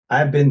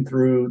I've been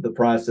through the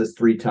process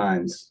 3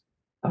 times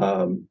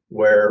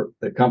where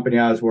the company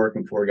I was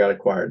working for got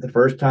acquired. The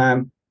first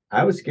time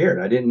I was scared.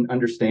 I didn't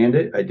understand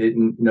it. I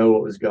didn't know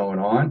what was going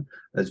on.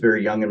 I was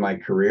very young in my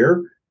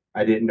career.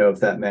 I didn't know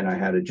if that meant I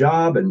had a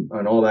job and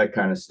all that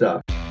kind of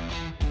stuff.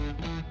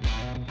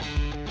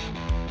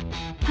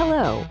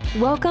 Hello,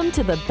 welcome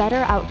to the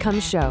Better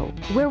Outcomes Show,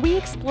 where we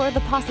explore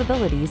the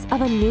possibilities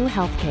of a new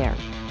healthcare.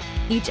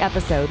 Each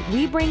episode,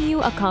 we bring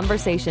you a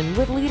conversation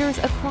with leaders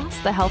across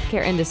the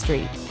healthcare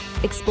industry,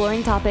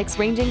 exploring topics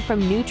ranging from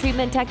new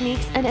treatment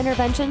techniques and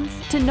interventions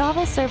to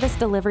novel service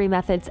delivery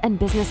methods and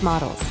business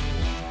models.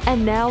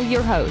 And now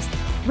your host,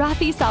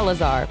 Rafi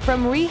Salazar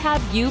from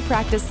RehabU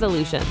Practice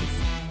Solutions,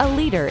 a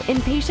leader in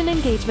patient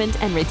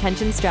engagement and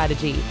retention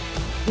strategy.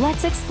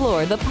 Let's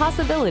explore the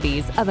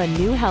possibilities of a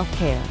new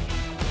healthcare.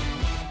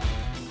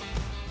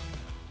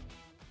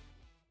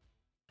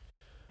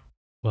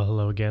 Well,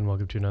 hello again.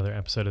 Welcome to another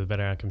episode of the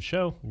Better Outcomes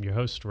Show. I'm your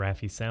host,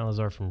 Rafi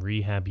Salazar from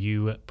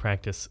RehabU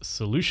Practice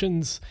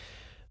Solutions.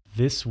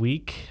 This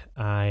week,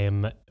 I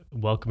am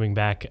welcoming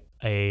back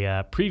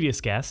a previous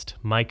guest,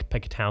 Mike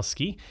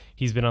Pekatowski.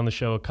 He's been on the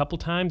show a couple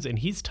times, and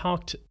he's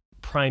talked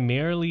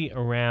primarily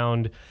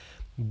around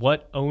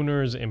what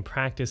owners and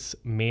practice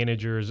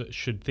managers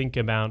should think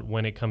about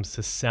when it comes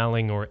to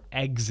selling or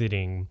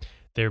exiting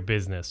their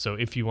business. So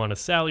if you want to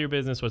sell your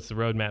business, what's the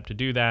roadmap to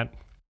do that?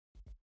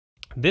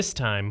 This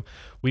time,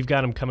 we've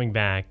got him coming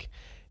back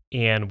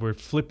and we're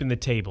flipping the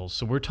tables.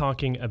 So we're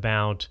talking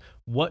about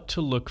what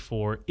to look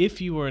for if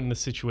you are in the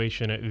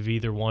situation of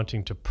either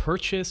wanting to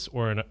purchase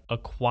or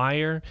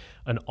acquire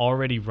an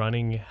already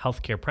running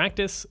healthcare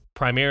practice.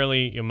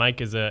 Primarily, Mike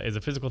is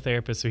a physical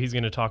therapist, so he's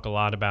going to talk a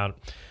lot about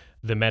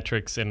the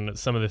metrics and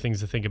some of the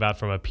things to think about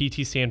from a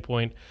PT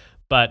standpoint.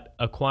 But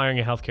acquiring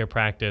a healthcare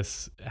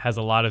practice has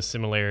a lot of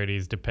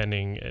similarities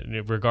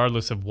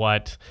regardless of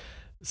what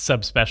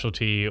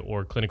subspecialty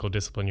or clinical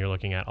discipline you're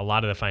looking at. A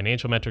lot of the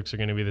financial metrics are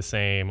going to be the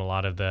same. A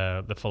lot of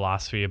the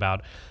philosophy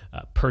about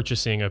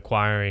purchasing,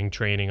 acquiring,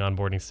 training,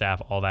 onboarding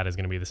staff, all that is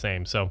going to be the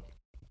same. So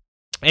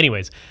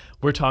anyways,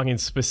 we're talking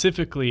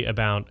specifically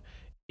about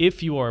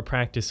if you are a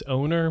practice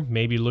owner,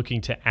 maybe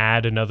looking to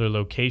add another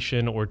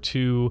location or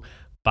two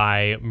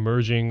by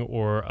merging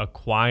or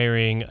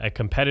acquiring a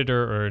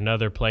competitor or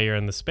another player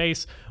in the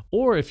space,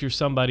 or if you're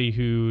somebody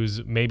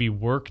who's maybe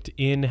worked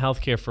in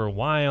healthcare for a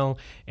while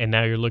and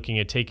now you're looking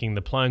at taking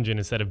the plunge, and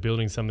instead of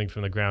building something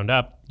from the ground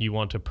up, you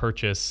want to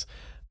purchase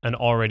an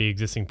already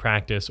existing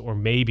practice, or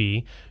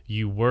maybe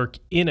you work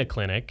in a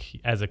clinic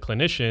as a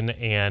clinician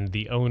and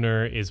the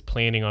owner is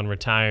planning on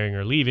retiring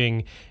or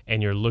leaving,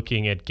 and you're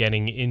looking at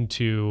getting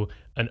into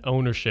an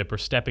ownership or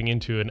stepping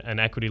into an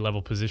equity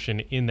level position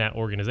in that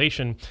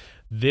organization.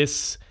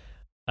 This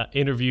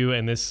interview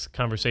and this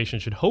conversation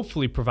should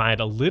hopefully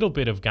provide a little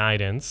bit of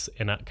guidance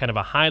and kind of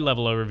a high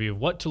level overview of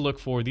what to look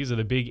for. These are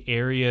the big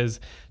areas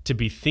to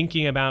be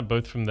thinking about,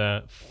 both from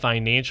the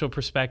financial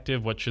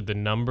perspective, what should the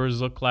numbers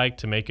look like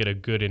to make it a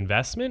good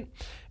investment?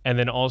 And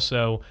then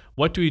also,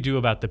 what do we do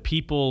about the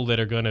people that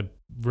are going to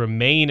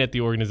remain at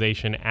the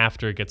organization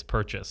after it gets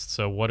purchased?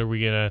 So what do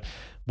we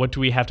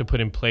have to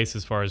put in place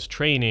as far as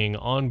training,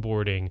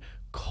 onboarding,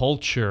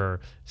 culture,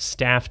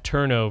 staff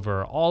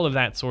turnover, all of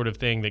that sort of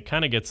thing that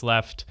kind of gets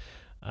left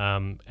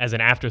as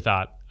an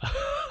afterthought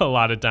a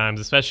lot of times,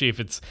 especially if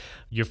it's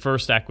your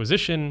first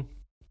acquisition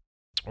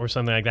or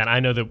something like that.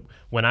 I know that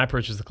when I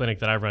purchased the clinic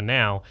that I run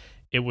now,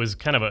 it was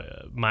kind of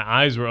my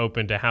eyes were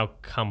open to how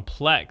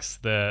complex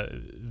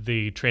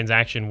the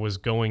transaction was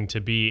going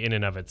to be in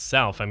and of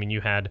itself. I mean, you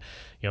had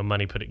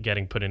money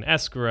getting put in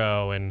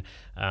escrow and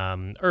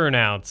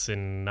earnouts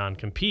and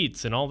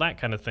non-competes and all that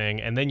kind of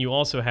thing, and then you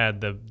also had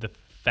the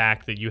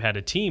fact that you had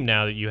a team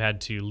now that you had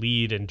to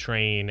lead and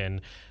train and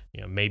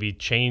maybe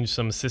change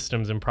some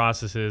systems and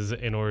processes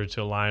in order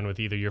to align with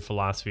either your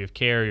philosophy of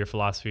care, your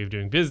philosophy of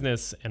doing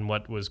business, and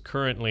what was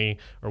currently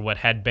or what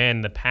had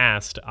been the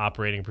past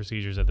operating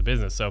procedures at the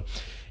business. So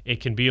it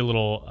can be a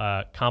little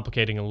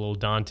complicating, a little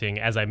daunting.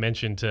 As I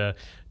mentioned to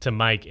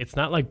Mike, it's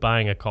not like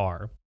buying a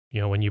car.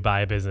 When you buy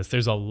a business,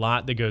 there's a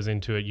lot that goes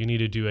into it. You need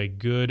to do a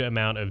good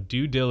amount of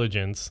due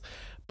diligence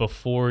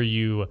before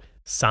you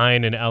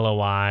sign an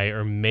LOI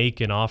or make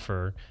an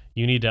offer.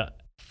 You need to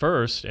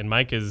first, and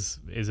Mike is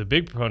a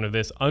big proponent of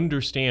this,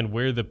 understand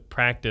where the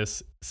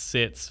practice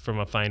sits from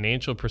a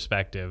financial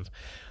perspective,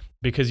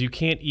 because you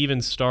can't even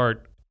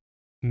start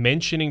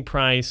mentioning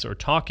price or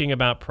talking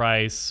about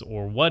price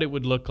or what it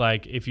would look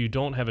like if you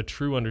don't have a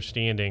true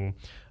understanding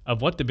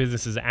of what the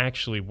business is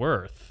actually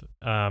worth.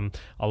 A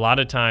lot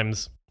of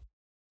times,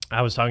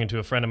 I was talking to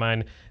a friend of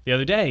mine the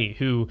other day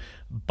who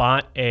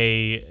bought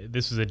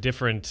this was a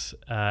different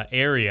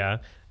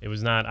area. It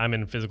was not, I'm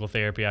in physical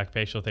therapy,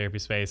 occupational therapy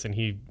space, and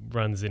he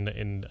runs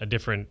in a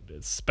different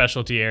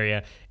specialty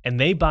area. And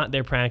they bought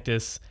their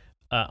practice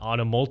on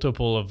a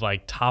multiple of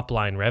like top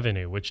line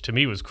revenue, which to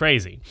me was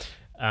crazy.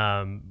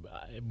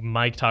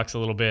 Mike talks a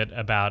little bit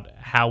about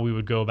how we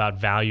would go about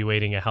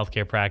valuating a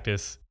healthcare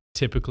practice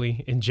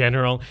typically in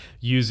general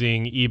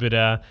using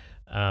EBITDA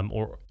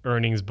or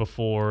earnings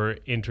before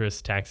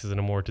interest, taxes, and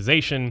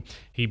amortization.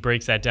 He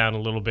breaks that down a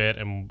little bit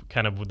and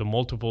kind of the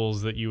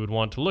multiples that you would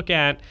want to look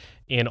at,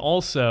 and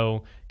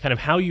also kind of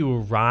how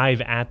you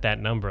arrive at that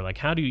number. Like,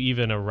 how do you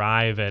even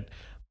arrive at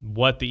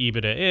what the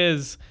EBITDA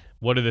is?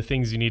 What are the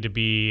things you need to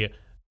be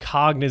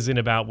cognizant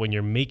about when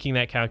you're making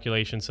that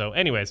calculation? So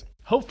anyways,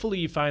 hopefully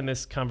you find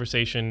this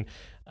conversation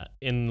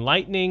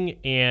enlightening,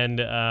 and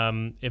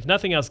if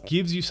nothing else,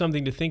 gives you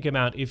something to think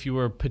about if you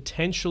are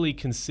potentially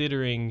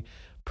considering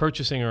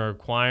purchasing or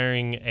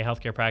acquiring a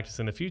healthcare practice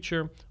in the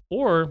future.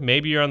 Or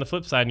maybe you're on the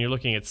flip side and you're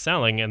looking at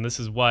selling, and this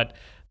is what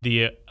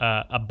the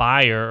a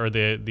buyer or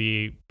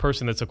the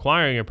person that's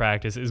acquiring a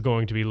practice is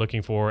going to be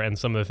looking for, and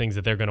some of the things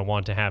that they're going to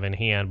want to have in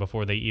hand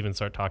before they even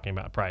start talking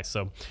about price.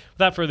 So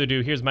without further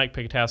ado, here's Mike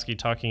Piketowski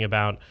talking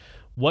about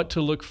what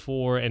to look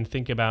for and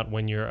think about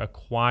when you're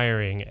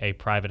acquiring a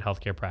private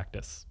healthcare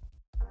practice.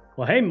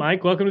 Well, hey,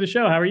 Mike, welcome to the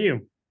show. How are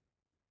you?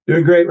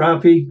 Doing great,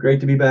 Rafi. Great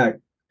to be back.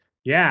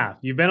 Yeah,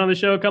 you've been on the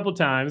show a couple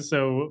times.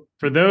 So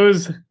for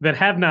those that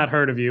have not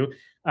heard of you,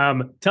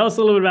 tell us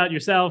a little bit about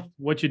yourself,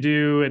 what you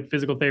do at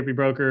Physical Therapy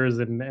Brokers,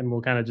 and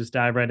we'll kind of just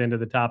dive right into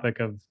the topic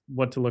of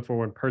what to look for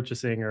when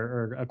purchasing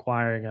or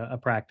acquiring a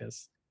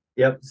practice.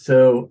 Yep.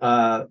 So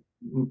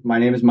my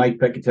name is Mike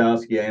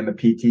Piketowski. I am a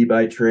PT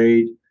by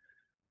trade.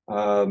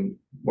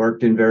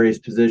 Worked in various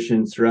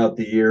positions throughout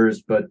the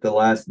years, but the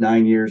last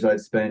 9 years I've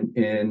spent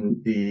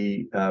in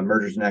the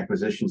mergers and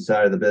acquisitions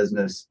side of the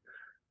business.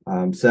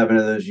 7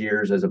 of those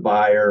years as a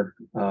buyer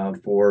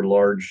for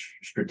large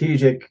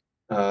strategic,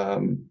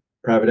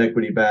 private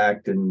equity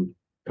backed and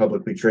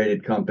publicly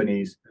traded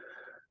companies.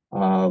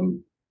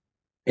 In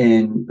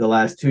the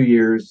last 2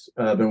 years,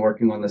 I've been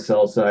working on the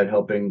sell side,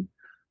 helping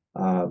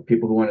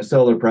people who want to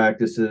sell their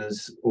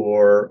practices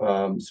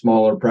or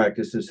smaller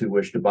practices who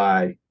wish to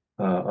buy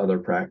other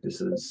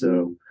practices.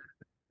 So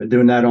been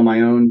doing that on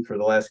my own for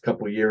the last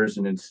couple of years,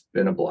 and it's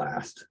been a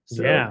blast.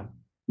 So yeah.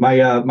 My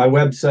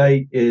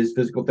website is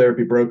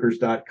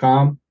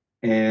physicaltherapybrokers.com,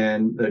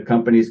 and the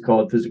company is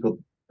called Physical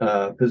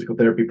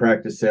Therapy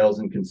Practice Sales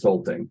and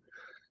Consulting.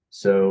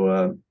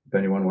 So if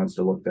anyone wants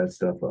to look that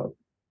stuff up.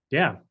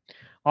 Yeah.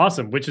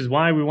 Awesome. Which is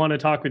why we want to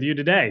talk with you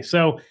today.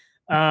 So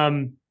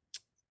probably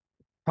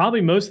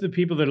most of the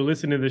people that are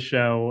listening to the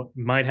show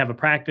might have a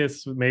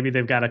practice. Maybe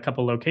they've got a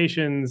couple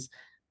locations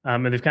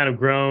and they've kind of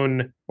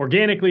grown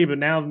organically, but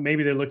now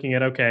maybe they're looking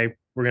at, okay,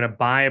 we're going to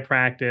buy a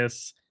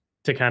practice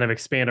to kind of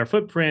expand our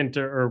footprint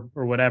or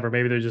whatever.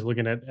 Maybe they're just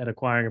looking at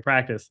acquiring a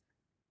practice.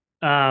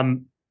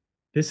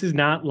 This is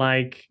not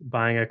like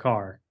buying a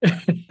car.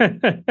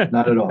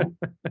 Not at all.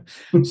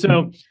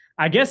 So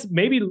I guess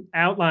maybe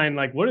outline,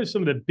 like, what are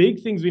some of the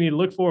big things we need to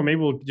look for?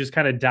 Maybe we'll just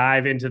kind of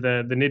dive into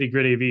the nitty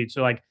gritty of each.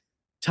 So like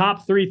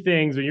top 3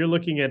 things when you're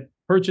looking at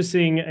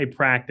purchasing a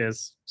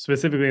practice,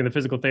 specifically in the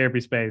physical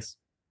therapy space.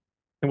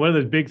 And what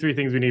are the big 3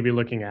 things we need to be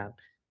looking at?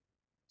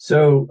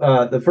 So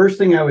the first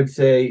thing I would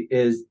say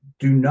is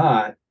do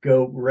not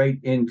go right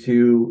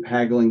into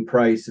haggling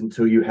price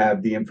until you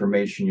have the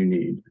information you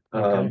need.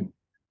 Okay.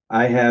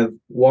 I have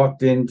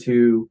walked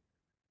into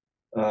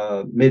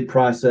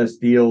mid-process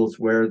deals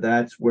where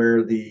that's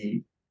where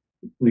the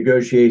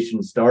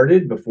negotiation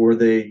started before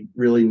they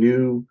really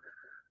knew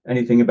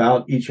anything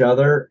about each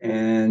other,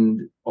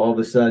 and all of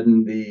a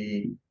sudden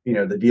the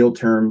deal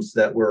terms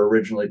that were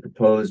originally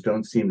proposed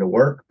don't seem to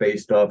work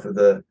based off of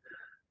the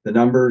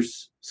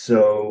numbers.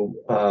 So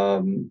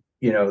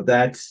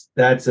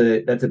that's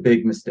a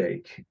big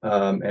mistake,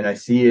 and I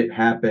see it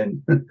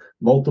happen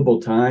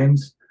multiple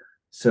times.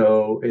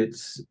 So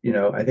it's,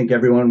 I think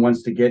everyone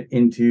wants to get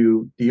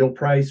into deal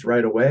price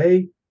right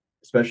away,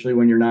 especially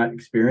when you're not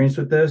experienced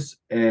with this,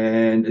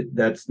 and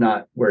that's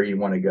not where you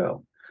want to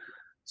go.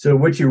 So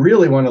what you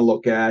really want to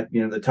look at,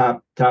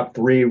 the top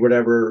 3,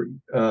 whatever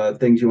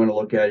things you want to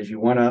look at, is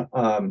you want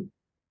to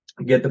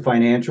get the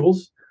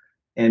financials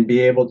and be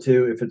able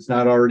to, if it's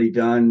not already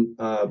done,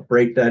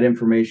 break that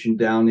information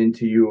down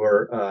into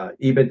your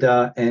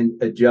EBITDA and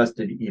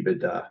adjusted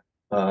EBITDA.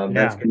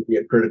 That's going to be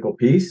a critical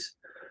piece.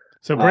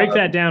 So break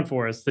that down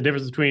for us, the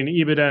difference between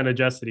EBITDA and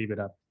adjusted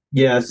EBITDA.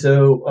 Yeah,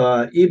 so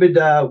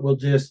EBITDA will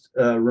just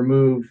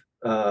remove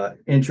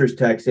interest,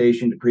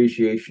 taxation,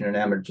 depreciation, and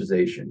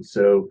amortization.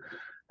 So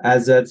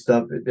as that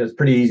stuff, it's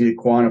pretty easy to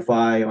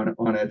quantify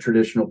on a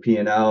traditional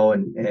P&L,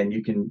 and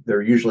there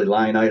are usually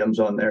line items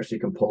on there, so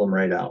you can pull them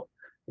right out,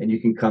 and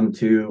you can come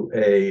to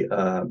an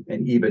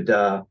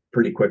EBITDA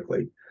pretty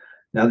quickly.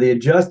 Now, the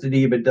adjusted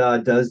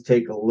EBITDA does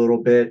take a little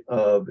bit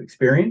of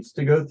experience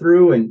to go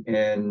through,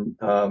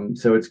 and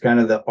so it's kind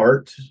of the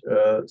art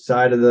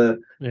side of the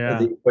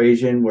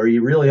equation, where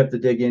you really have to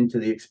dig into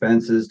the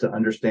expenses to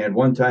understand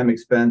one-time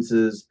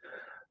expenses,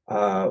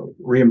 pay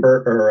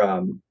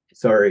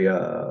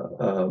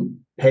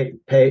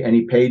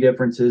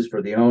differences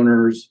for the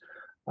owners.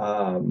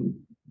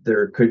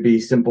 There could be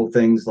simple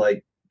things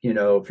like,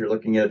 if you're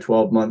looking at a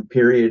 12-month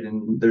period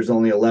and there's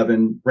only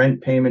 11 rent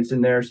payments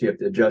in there, so you have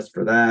to adjust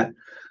for that.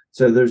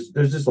 So there's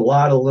just a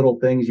lot of little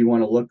things you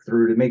want to look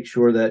through to make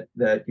sure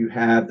that you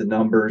have the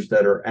numbers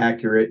that are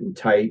accurate and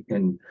tight,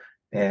 and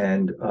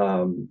and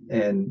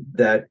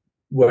that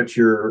what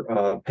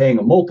you're paying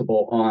a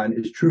multiple on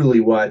is truly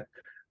what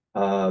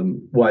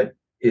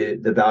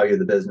the value of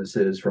the business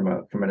is from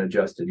an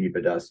adjusted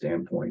EBITDA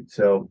standpoint.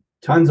 So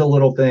tons of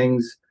little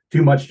things,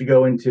 too much to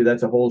go into.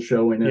 That's a whole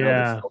show in and of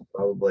itself,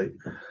 probably.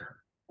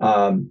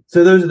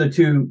 So those are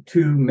the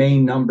two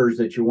main numbers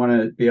that you want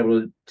to be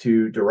able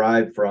to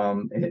derive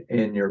from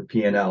in your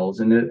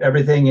P&Ls, and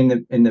everything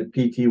in the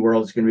PT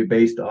world is going to be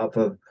based off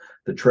of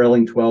the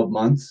trailing 12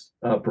 months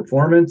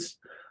performance.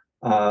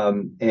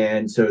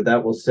 And so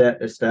that will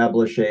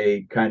establish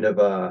a kind of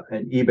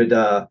an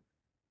EBITDA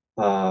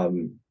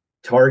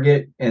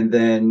target. And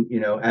then,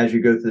 as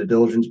you go through the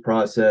diligence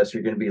process,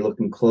 you're going to be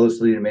looking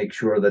closely to make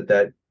sure that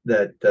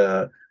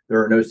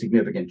there are no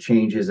significant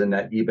changes in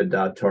that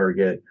EBITDA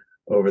target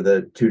over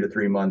the 2 to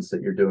 3 months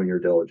that you're doing your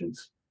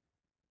diligence.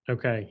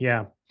 Okay.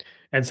 Yeah.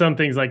 And some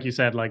things, like you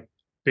said, like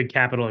big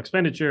capital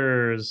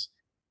expenditures,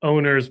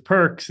 owners'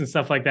 perks and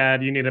stuff like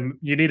that, you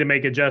need to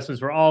make adjustments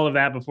for all of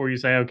that before you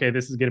say, okay,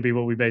 this is going to be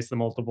what we base the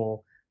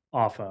multiple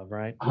off of,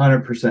 right?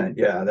 100%.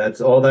 Yeah, that's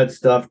all. That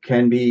stuff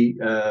can be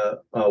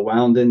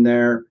wound in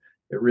there.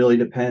 It really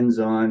depends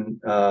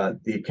on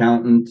the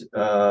accountant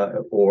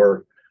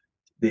or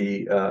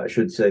I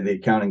should say the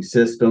accounting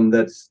system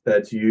that's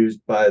used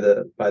by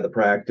the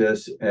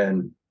practice.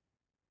 And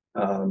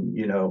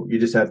you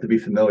just have to be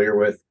familiar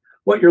with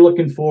what you're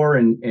looking for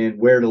and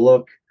where to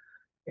look,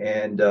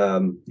 and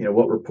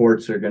what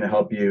reports are going to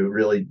help you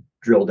really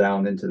drill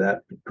down into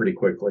that pretty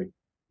quickly.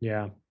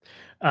 Yeah.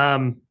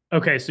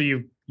 Okay. So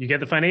you get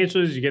the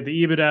financials, you get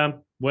the EBITDA.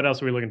 What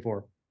else are we looking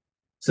for?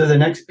 So the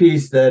next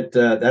piece that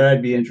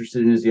I'd be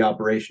interested in is the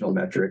operational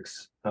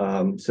metrics.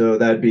 So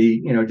that'd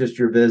be, just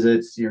your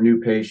visits, your new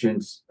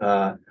patients,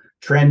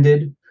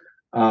 trended.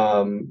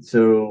 Units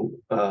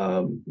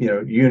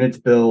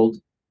billed,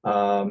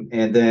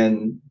 and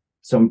then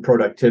some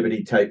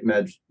productivity type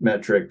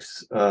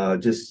metrics,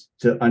 just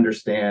to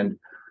understand,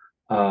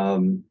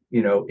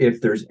 if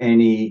there's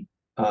any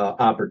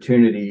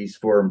opportunities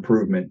for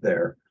improvement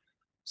there.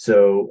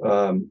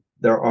 So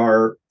there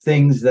are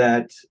things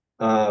that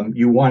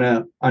you want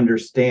to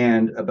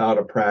understand about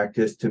a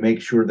practice to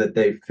make sure that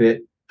they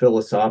fit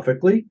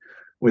philosophically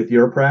with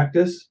your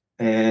practice.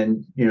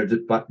 And,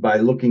 just by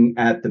looking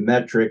at the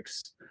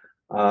metrics,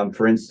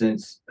 for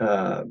instance,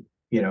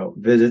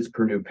 visits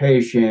per new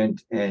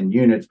patient and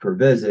units per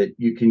visit,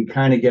 you can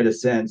kind of get a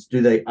sense,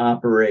 do they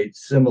operate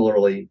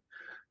similarly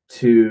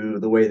to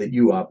the way that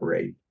you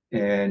operate?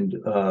 And,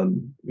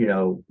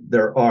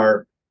 there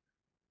are,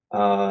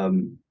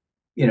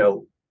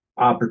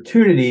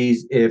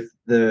 opportunities if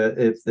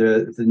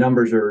the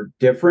numbers are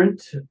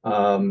different.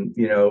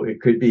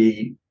 It could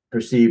be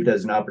perceived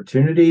as an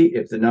opportunity.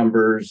 If the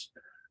numbers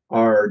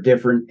are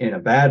different in a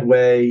bad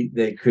way,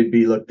 they could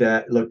be looked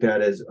at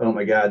as, oh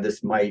my God,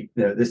 this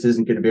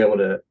isn't going to be able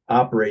to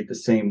operate the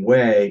same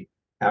way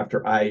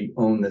after I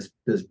own this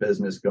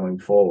business going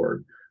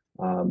forward.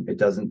 It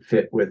doesn't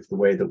fit with the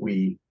way that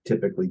we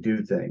typically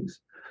do things.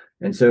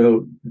 And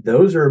so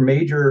those are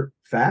major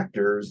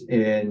factors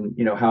in,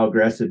 how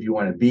aggressive you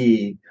want to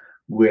be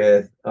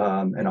with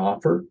an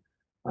offer.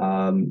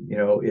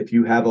 If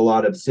you have a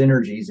lot of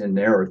synergies in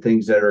there, or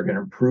things that are going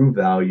to improve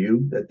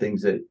value,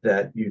 things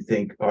that you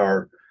think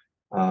are,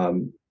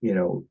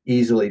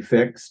 easily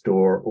fixed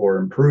or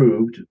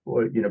improved,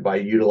 or, by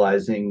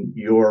utilizing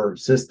your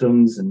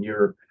systems and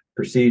your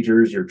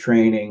procedures, your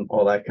training,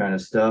 all that kind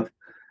of stuff,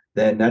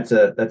 then that's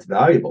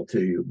valuable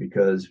to you,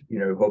 because,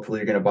 hopefully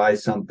you're going to buy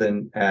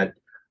something at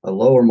a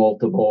lower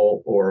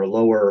multiple or a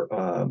lower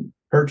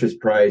purchase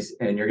price,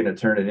 and you're going to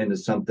turn it into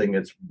something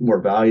that's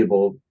more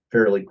valuable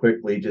fairly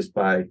quickly just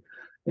by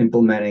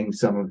implementing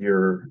some of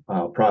your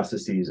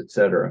processes, et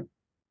cetera.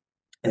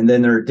 And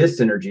then there are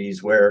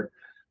dyssynergies where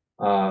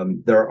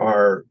there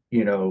are,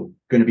 going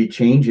to be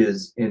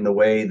changes in the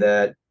way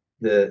that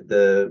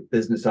the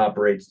business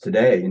operates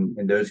today,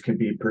 and those can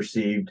be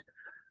perceived,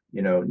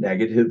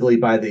 negatively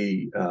by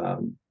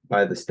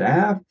the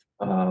staff.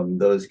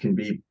 Those can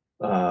be,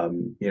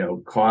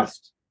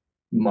 cost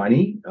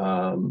money,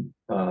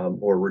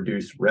 or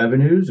reduce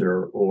revenues,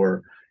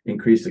 or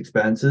increase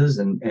expenses,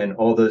 and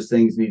all those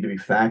things need to be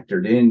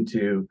factored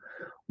into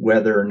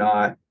whether or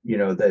not,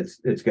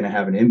 it's going to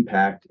have an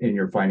impact in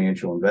your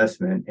financial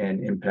investment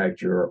and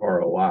impact your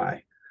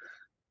ROI.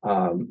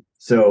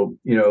 So,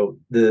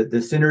 the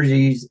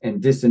synergies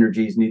and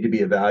dyssynergies need to be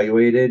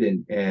evaluated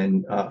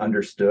and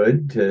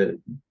understood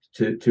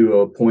to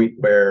a point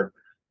where,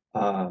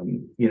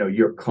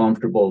 you're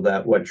comfortable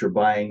that what you're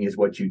buying is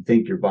what you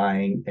think you're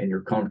buying, and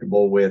you're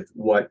comfortable with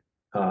what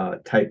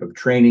type of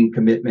training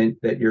commitment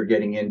that you're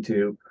getting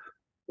into,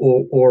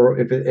 or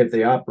if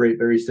they operate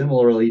very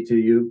similarly to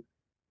you,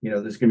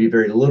 there's going to be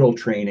very little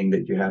training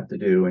that you have to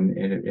do, and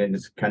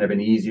it's kind of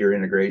an easier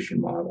integration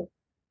model.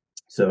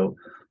 So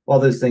all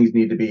those things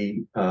need to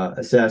be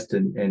assessed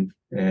and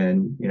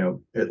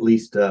at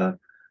least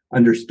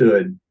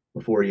understood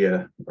before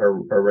you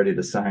are ready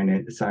to sign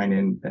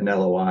in an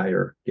LOI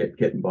or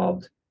get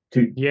involved.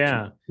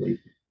 Yeah.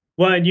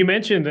 Well, and you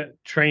mentioned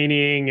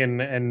training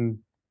and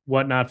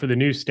whatnot for the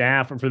new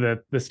staff or for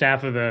the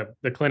staff of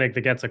the clinic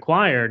that gets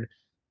acquired,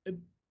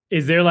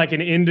 is there like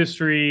an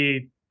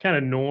industry kind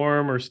of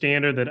norm or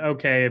standard that,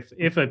 okay,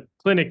 if a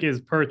clinic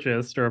is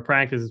purchased or a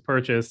practice is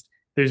purchased,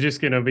 there's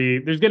going to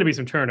be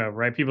some turnover,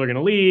 right? People are going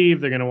to leave.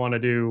 They're going to want to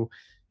do,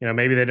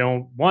 maybe they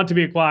don't want to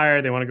be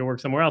acquired. They want to go work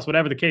somewhere else,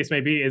 whatever the case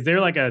may be. Is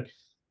there like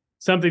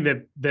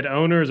something that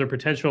owners or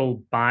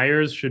potential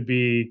buyers should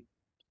be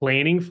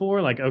planning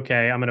for? Like,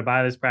 okay, I'm going to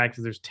buy this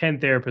practice. There's 10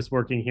 therapists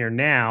working here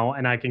now,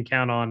 and I can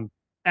count on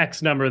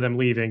X number of them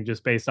leaving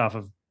just based off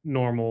of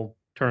normal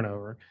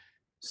turnover.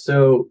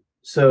 So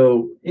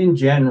in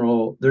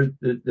general, there's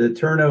the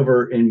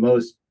turnover in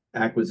most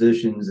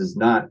acquisitions is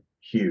not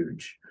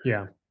huge.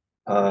 Yeah.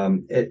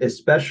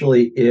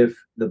 Especially if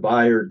the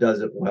buyer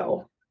does it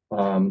well.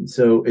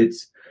 So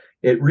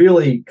it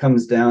really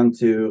comes down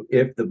to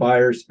if the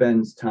buyer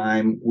spends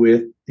time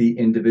with the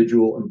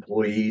individual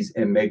employees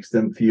and makes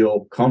them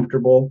feel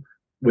comfortable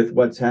with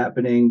what's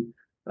happening,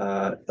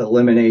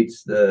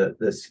 eliminates the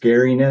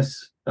scariness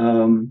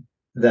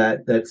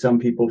that some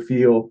people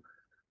feel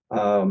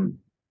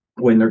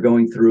when they're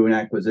going through an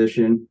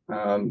acquisition.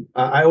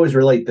 I always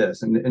relate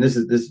this, and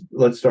this.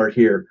 Let's start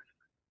here.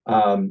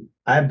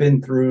 I've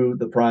been through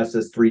the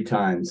process 3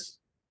 times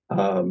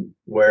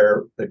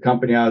where the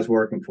company I was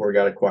working for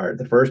got acquired.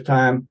 The first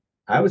time,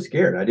 I was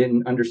scared. I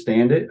didn't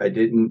understand it. I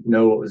didn't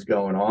know what was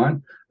going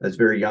on. I was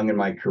very young in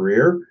my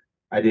career.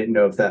 I didn't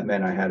know if that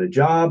meant I had a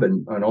job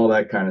and all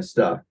that kind of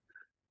stuff.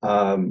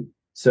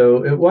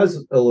 So it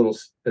was a little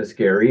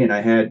scary, and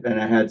I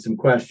had some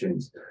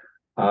questions.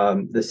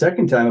 The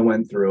second time I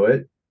went through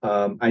it,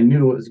 I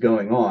knew what was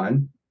going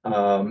on,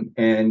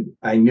 and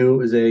I knew it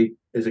was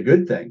a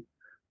good thing.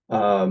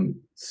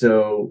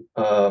 So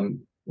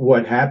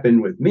what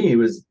happened with me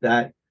was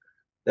that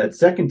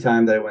second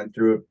time that I went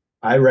through it,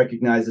 I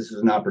recognized this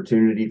was an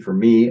opportunity for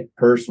me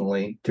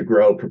personally to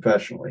grow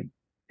professionally,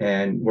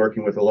 and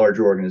working with a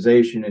larger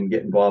organization and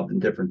get involved in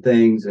different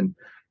things and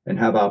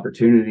have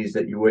opportunities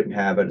that you wouldn't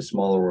have at a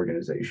smaller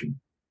organization.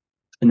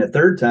 And the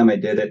third time I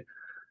did it,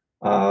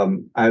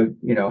 I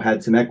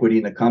had some equity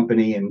in the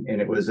company, and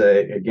it was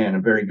a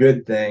very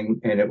good thing,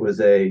 and it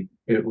was a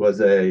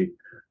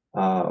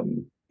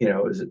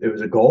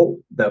goal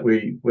that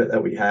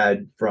we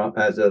had from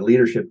as a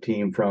leadership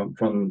team from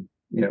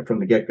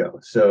the get-go.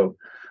 So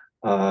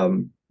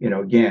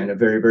again, a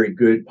very, very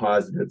good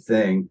positive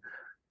thing.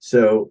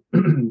 So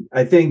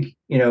I think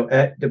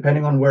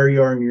depending on where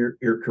you are in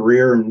your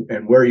career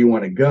and where you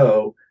want to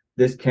go,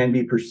 this can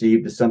be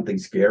perceived as something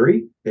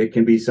scary. It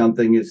can be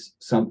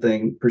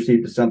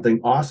perceived as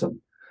something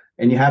awesome.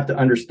 And you have to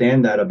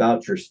understand that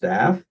about your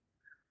staff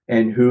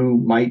and who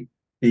might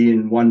be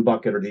in one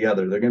bucket or the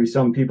other. There are going to be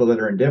some people that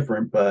are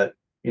indifferent, but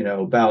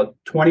about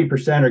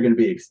 20% are going to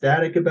be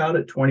ecstatic about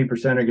it, 20%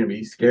 are going to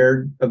be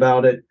scared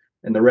about it,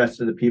 and the rest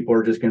of the people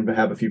are just going to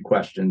have a few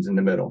questions in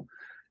the middle.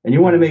 And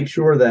you want to make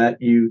sure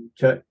that you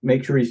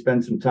make sure you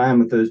spend some time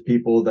with those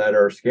people that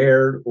are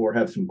scared or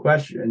have some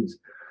questions,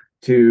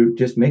 to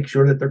just make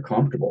sure that they're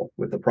comfortable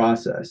with the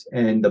process.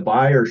 And the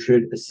buyer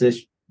should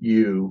assist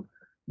you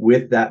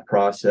with that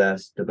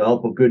process,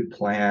 develop a good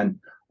plan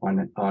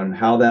on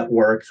how that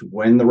works,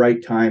 when the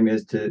right time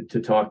is to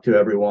talk to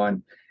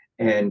everyone,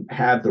 and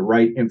have the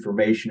right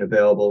information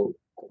available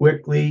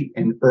quickly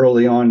and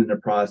early on in the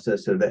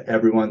process, so that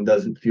everyone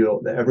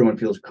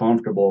feels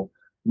comfortable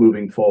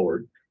moving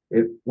forward.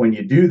 When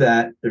you do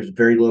that, there's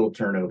very little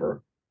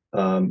turnover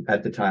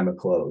at the time of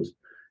close.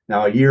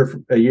 Now, a year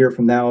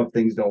from now, if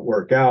things don't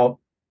work out,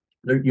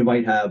 you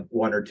might have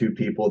 1 or 2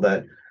 people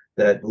that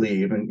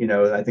leave, and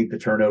I think the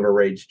turnover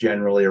rate's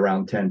generally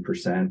around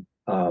 10%.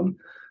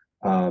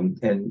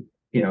 And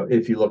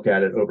if you look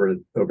at it over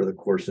the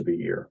course of a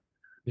year,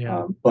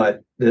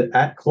 but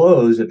at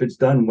close, if it's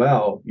done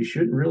well, you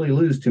shouldn't really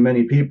lose too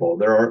many people.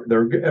 There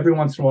every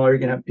once in a while you're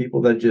gonna have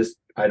people that just,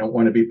 I don't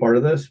want to be part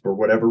of this for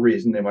whatever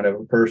reason. They might have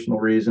a personal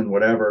reason,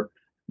 whatever.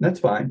 That's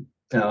fine.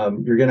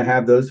 You're gonna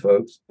have those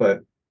folks,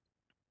 but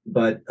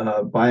by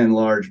and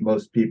large,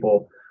 most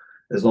people,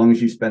 as long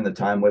as you spend the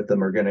time with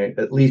them, are going to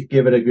at least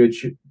give it a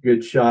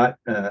good shot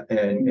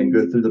and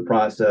go through the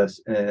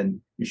process,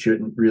 and you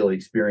shouldn't really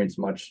experience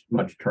much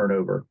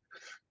turnover.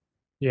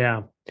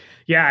 Yeah.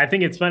 I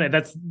think it's funny.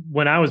 That's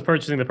when I was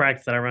purchasing the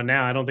practice that I run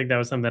now. I don't think that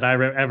was something that I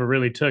ever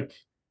really took.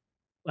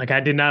 Like, I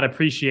did not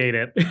appreciate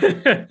it,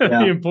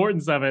 the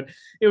importance of it.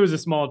 It was a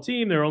small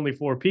team. There were only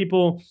 4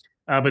 people.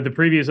 But the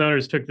previous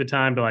owners took the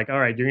time to, like, all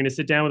right, you're going to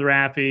sit down with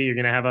Rafi. You're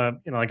going to have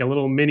a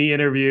little mini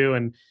interview.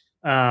 And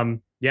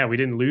we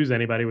didn't lose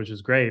anybody, which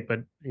is great. But,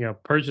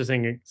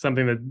 purchasing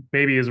something that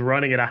maybe is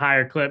running at a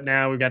higher clip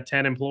now, we've got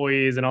 10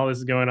 employees and all this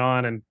is going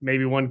on, and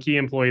maybe 1 key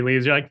employee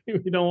leaves. You're like,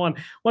 we don't want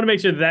to make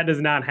sure that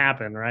does not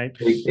happen, right?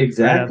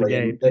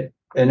 Exactly.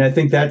 And I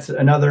think that's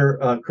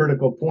another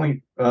critical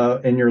point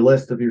in your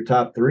list of your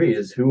top 3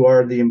 is who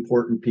are the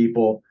important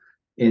people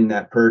in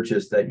that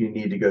purchase that you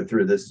need to go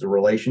through. This is a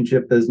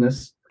relationship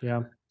business.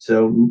 Yeah.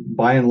 So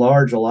by and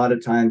large, a lot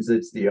of times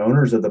it's the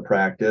owners of the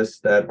practice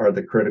that are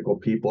the critical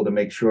people to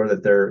make sure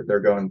that they're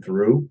going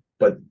through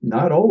but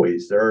not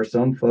always. There are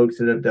some folks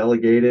that have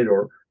delegated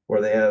or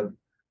they have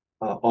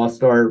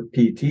all-star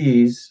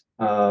PTs,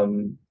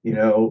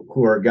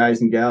 who are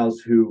guys and gals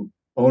who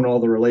own all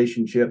the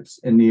relationships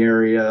in the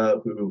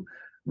area, who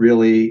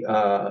really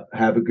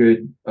have a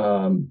good,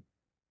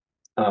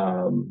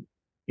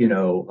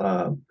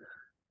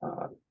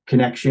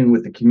 connection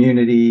with the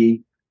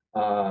community.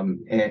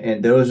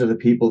 And those are the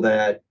people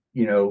that,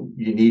 you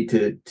need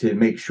to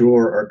make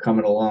sure are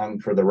coming along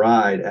for the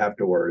ride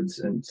afterwards.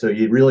 And so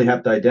you really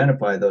have to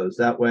identify those.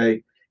 That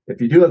way,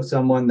 if you do have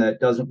someone that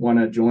doesn't want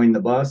to join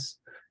the bus,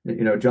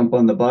 jump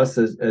on the bus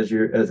as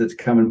it's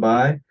coming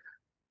by,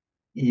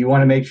 you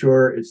want to make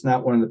sure it's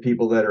not one of the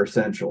people that are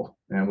essential.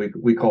 And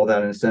we call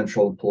that an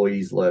essential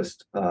employees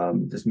list.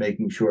 Just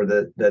making sure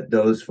that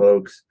those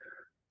folks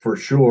for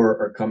sure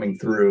are coming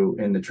through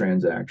in the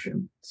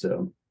transaction.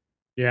 So.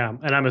 Yeah.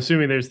 And I'm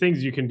assuming there's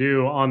things you can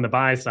do on the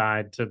buy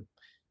side to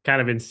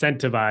kind of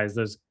incentivize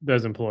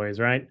those employees,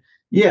 right?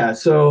 Yeah.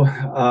 So,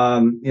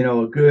 a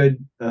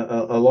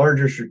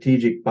larger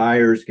strategic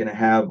buyer is going to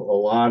have a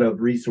lot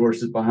of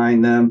resources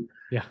behind them.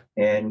 Yeah.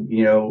 And,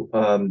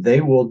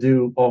 they will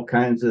do all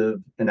kinds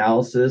of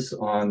analysis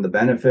on the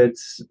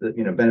benefits,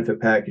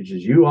 benefit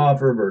packages you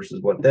offer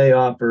versus what they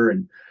offer,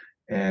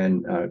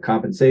 and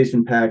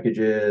compensation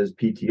packages,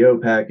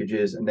 PTO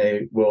packages, and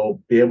they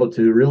will be able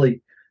to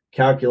really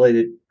calculate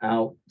it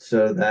out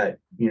so that,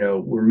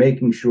 we're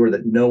making sure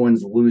that no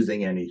one's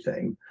losing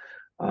anything.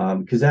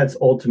 Because that's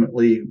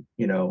ultimately,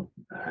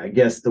 I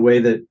guess the way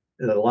that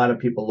a lot of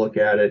people look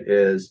at it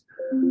is,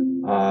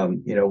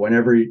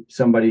 whenever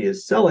somebody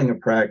is selling a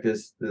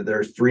practice,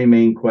 there's three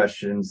main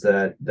questions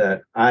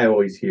that I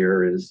always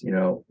hear is,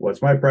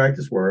 what's my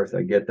practice worth?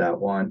 I get that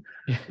one.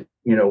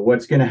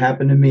 What's going to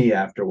happen to me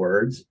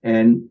afterwards?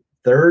 And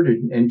third,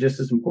 and just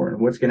as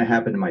important, what's going to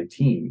happen to my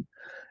team?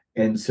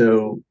 And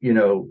so,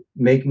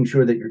 making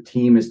sure that your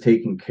team is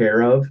taken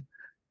care of,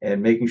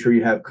 and making sure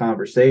you have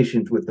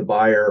conversations with the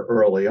buyer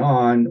early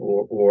on,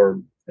 or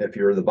if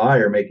you're the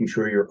buyer, making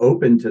sure you're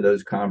open to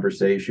those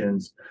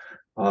conversations,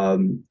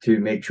 to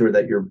make sure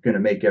that you're going to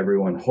make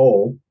everyone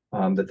whole,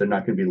 that they're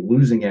not going to be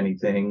losing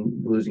anything,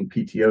 losing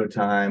PTO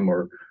time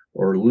or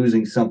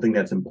losing something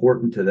that's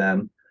important to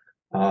them.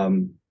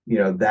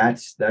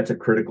 That's a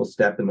critical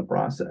step in the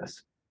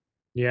process.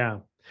 Yeah.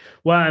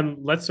 Well, and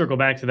let's circle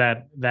back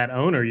to that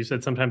owner. You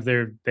said sometimes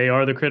they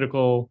are the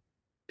critical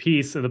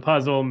piece of the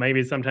puzzle.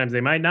 Maybe sometimes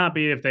they might not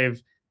be if they've,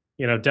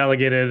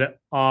 delegated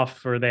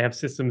off or they have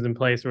systems in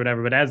place or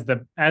whatever. But as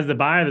the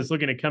buyer that's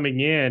looking at coming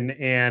in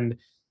and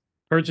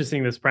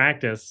purchasing this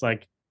practice,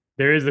 like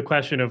there is the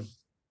question of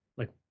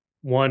like,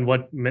 one,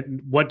 what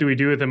do we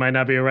do with it might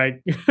not be the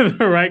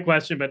right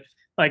question, but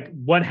like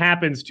what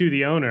happens to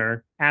the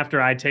owner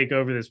after I take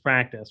over this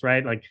practice,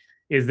 right? Like,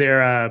 is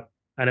there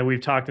I know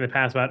we've talked in the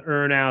past about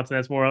earnouts, and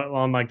that's more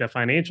on like the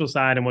financial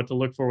side and what to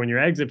look for when you're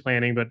exit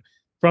planning. But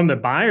from the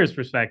buyer's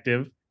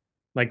perspective,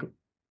 like,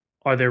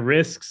 are there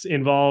risks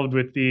involved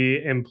with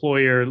the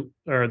employer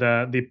or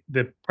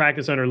the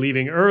practice owner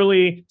leaving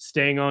early,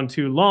 staying on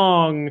too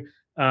long?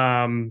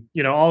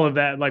 All of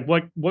that. Like,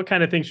 what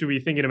kind of things should we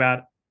be thinking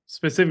about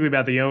specifically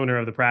about the owner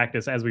of the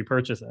practice as we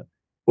purchase it?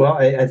 Well,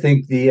 I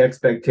think the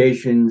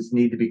expectations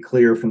need to be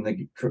clear from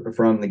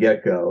the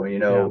get-go.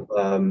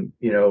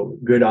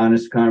 Good,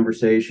 honest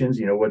conversations.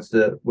 What's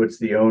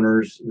the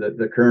owner's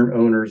the current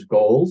owner's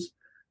goals?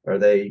 Are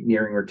they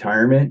nearing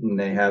retirement and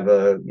they have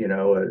a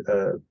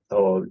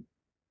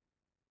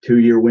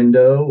 2-year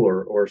window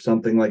or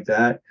something like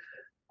that?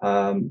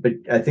 But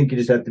I think you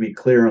just have to be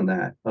clear on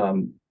that.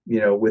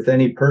 With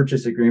any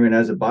purchase agreement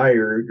as a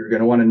buyer, you're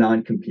going to want to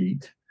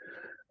non-compete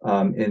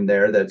in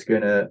there that's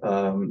going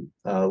to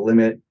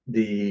limit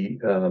the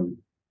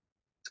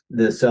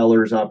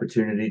seller's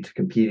opportunity to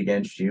compete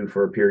against you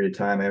for a period of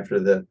time after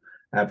the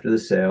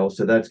sale.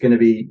 So that's going to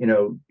be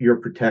your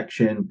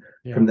protection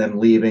from them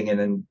leaving and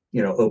then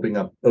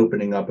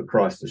opening up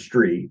across the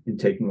street and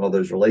taking all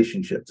those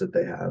relationships that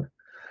they have.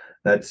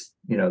 That's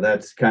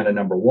kind of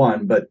number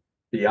one. But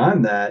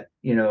beyond that,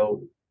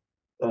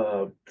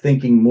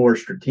 thinking more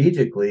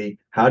strategically,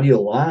 how do you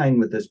align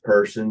with this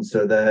person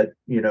so that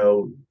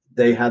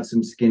they have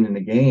some skin in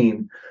the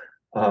game,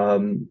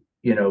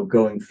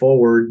 going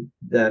forward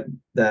that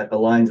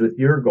aligns with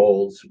your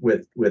goals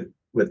with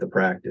the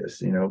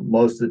practice.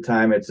 Most of the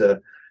time it's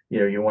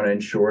you want to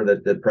ensure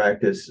that the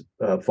practice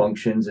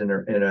functions in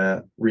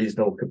a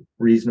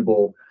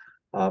reasonable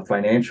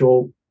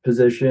financial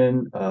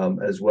position,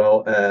 as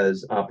well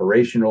as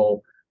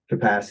operational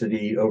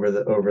capacity over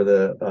the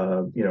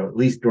at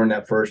least during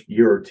that first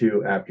year or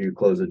two after you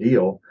close a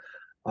deal.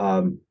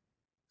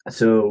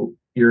 So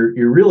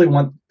you really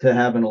want to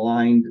have an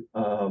aligned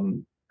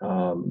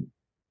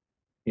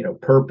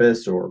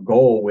purpose or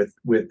goal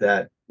with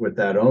that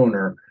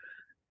owner.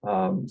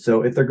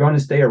 So if they're going to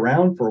stay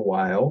around for a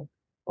while,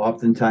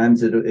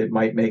 oftentimes it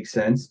might make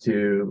sense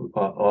to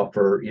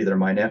offer either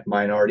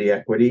minority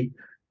equity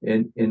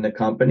in the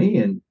company,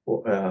 and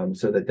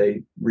so that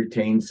they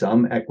retain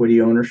some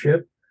equity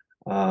ownership,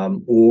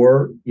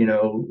 Or,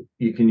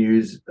 you can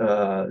use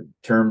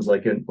terms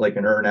like an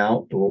earn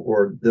out,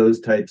 or those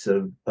types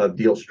of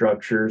deal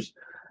structures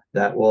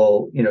that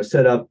will,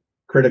 set up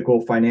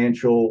critical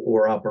financial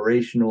or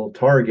operational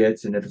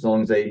targets. And if, as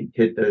long as they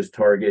hit those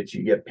targets,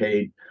 you get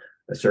paid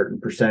a certain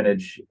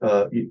percentage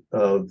of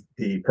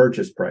the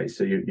purchase price.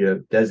 So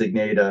you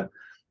designate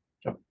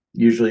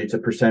usually it's a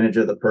percentage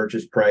of the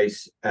purchase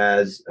price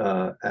as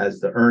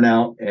the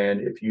earnout.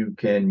 And if you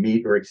can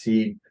meet or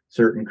exceed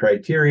certain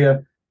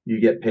criteria, you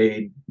get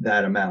paid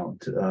that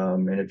amount.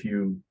 And if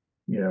you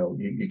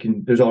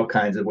can, there's all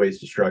kinds of ways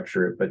to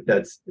structure it, but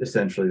that's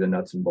essentially the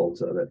nuts and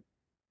bolts of it.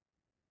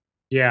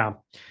 Yeah.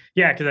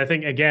 Yeah. Cause I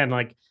think, again,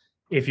 like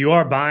if you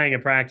are buying a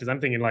practice,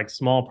 I'm thinking like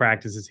small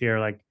practices here,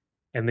 like,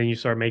 and then you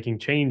start making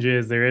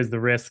changes, there is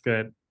the risk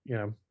that,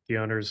 the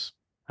owners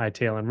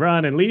hightail and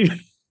run and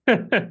leave.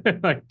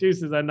 Like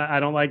deuces, I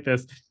don't like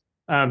this.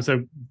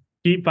 So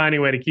keep finding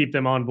a way to keep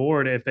them on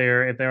board if they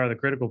are the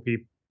critical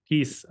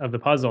piece of the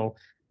puzzle.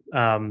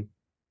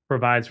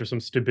 Provides for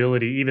some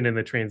stability even in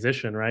the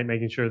transition, right?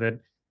 Making sure that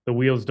the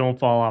wheels don't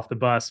fall off the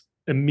bus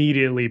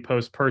immediately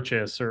post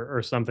purchase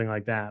or something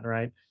like that,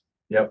 right?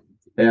 Yep.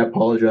 I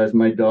apologize.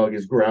 My dog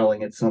is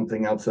growling at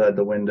something outside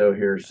the window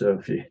here. So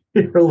if you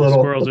hear a little,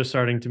 squirrels are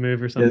starting to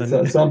move or something.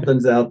 yeah,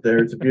 something's out there.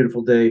 It's a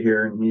beautiful day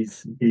here, and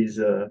he's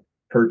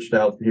perched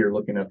out here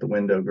looking at the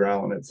window,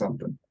 growling at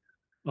something.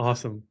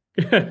 Awesome.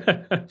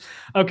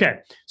 Okay,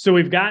 so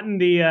we've gotten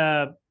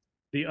the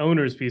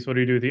owners piece. What do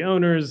you do with the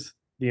owners,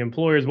 the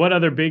employers? What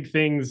other big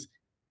things?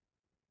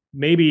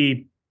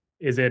 Maybe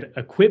is it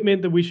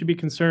equipment that we should be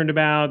concerned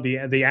about?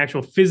 The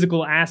actual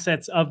physical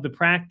assets of the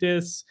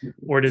practice,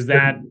 or does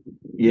that?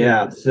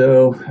 Yeah.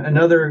 So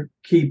another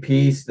key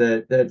piece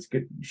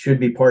should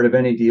be part of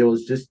any deal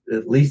is just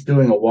at least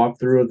doing a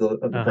walkthrough of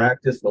the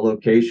practice, the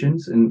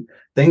locations, and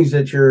things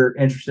that you're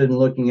interested in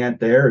looking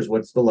at. There is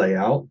what's the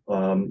layout.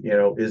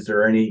 Is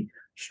there any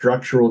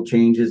structural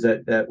changes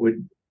that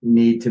would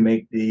need to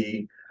make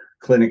the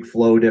clinic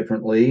flow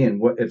differently, and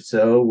what if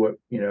so, what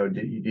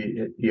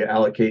do you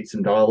allocate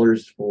some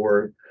dollars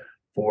for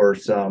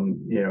some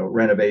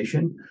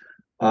renovation.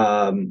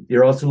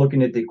 You're also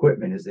looking at the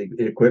equipment. Is the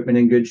equipment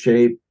in good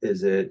shape?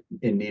 Is it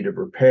in need of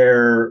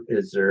repair?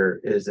 Is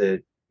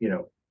it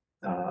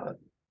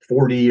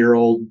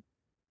 40-year-old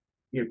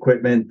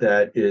equipment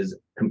that is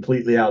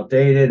completely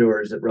outdated,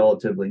 or is it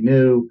relatively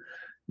new,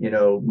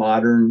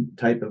 modern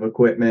type of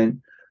equipment?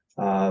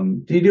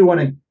 You do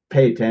want to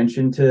pay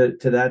attention to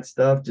that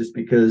stuff, just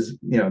because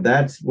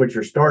that's what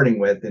you're starting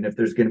with, and if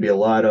there's going to be a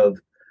lot of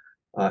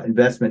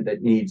investment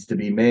that needs to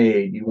be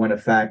made, you want to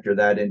factor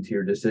that into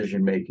your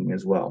decision making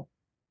as well.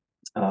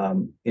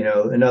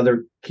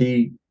 Another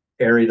key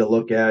area to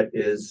look at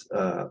is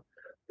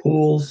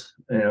pools.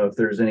 If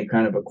there's any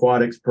kind of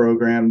aquatics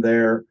program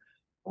there,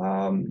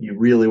 you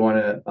really want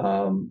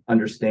to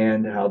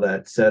understand how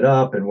that's set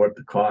up and what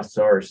the costs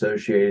are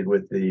associated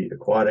with the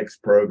aquatics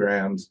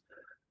programs.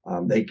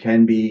 They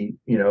can be,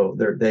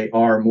 they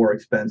are more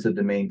expensive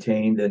to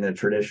maintain than a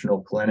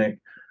traditional clinic.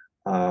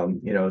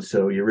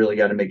 So you really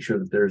got to make sure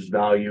that there's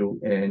value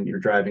and you're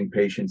driving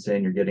patients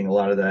in, you're getting a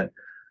lot of that.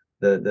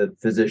 The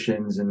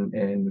physicians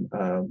and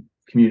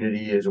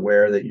community is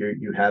aware that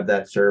you have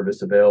that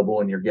service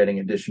available, and you're getting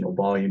additional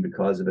volume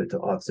because of it to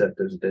offset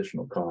those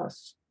additional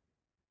costs.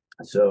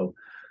 So,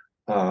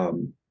 at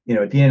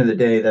the end of the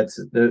day,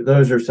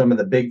 those are some of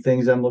the big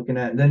things I'm looking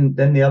at. And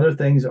then the other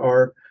things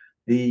are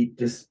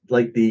just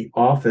like the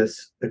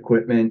office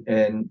equipment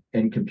and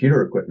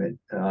computer equipment.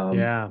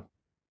 Do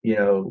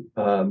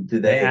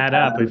they add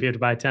up if you have to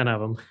buy 10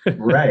 of them?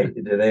 Right.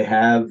 Do they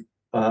have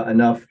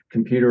enough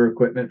computer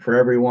equipment for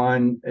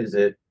everyone? Is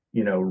it,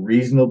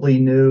 reasonably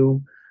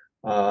new?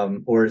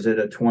 Or is it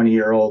a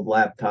 20-year-old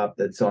laptop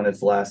that's on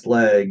its last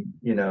leg?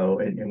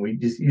 And you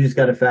just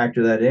got to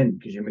factor that in,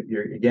 because if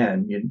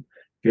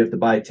you have to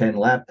buy 10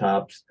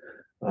 laptops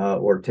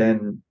or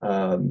 10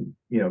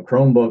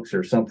 Chromebooks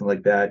or something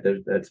like that,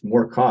 that's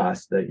more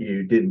cost that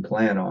you didn't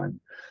plan on.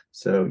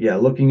 So yeah,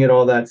 looking at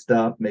all that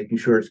stuff, making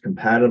sure it's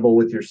compatible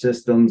with your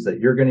systems that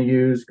you're going to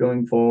use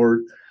going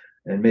forward,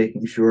 and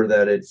making sure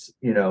that it's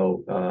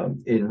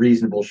in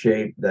reasonable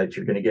shape, that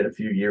you're going to get a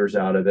few years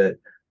out of it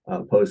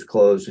post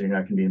close, so you're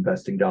not going to be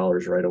investing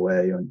dollars right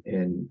away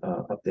in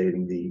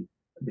updating the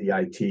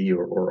IT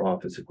or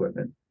office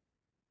equipment.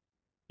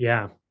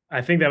 Yeah,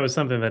 I think that was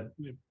something that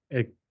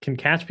it can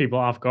catch people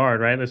off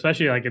guard, right?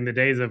 Especially like in the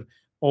days of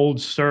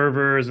old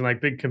servers and like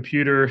big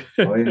computer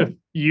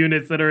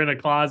units that are in a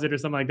closet or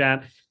something like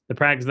that. The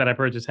practice that I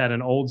purchased had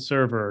an old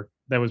server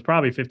that was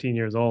probably 15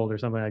 years old or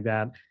something like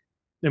that.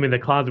 I mean, the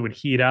closet would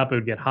heat up, it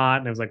would get hot,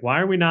 and I was like,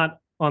 why are we not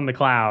on the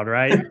cloud,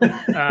 right?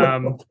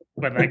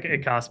 But like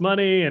it costs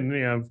money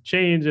and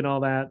change and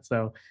all that.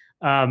 So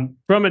from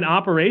an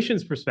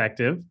operations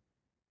perspective,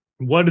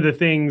 what are the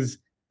things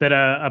that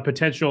a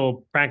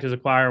potential practice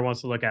acquirer wants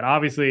to look at?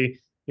 Obviously,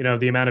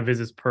 the amount of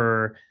visits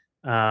per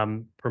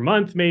per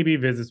month, maybe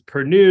visits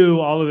per new,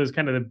 all of those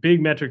kind of the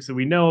big metrics that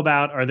we know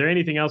about. Are there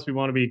anything else we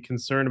want to be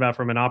concerned about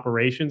from an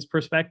operations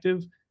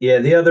perspective? Yeah,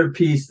 the other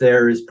piece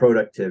there is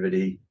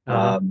productivity.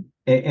 Uh-huh.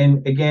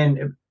 And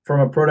again,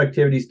 from a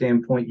productivity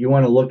standpoint, you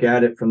want to look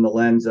at it from the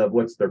lens of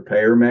what's their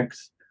payer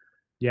mix.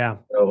 Yeah.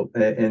 So,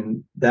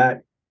 and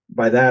that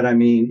by that I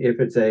mean if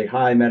it's a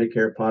high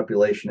Medicare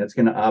population, it's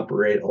going to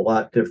operate a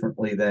lot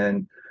differently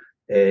than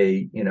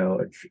a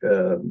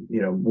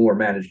more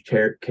managed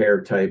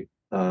care type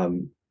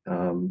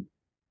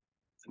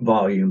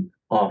volume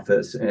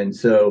office. And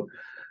so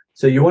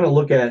you want to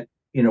look at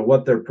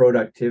what their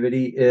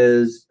productivity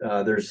is.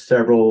 There's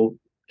several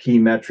key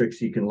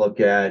metrics you can look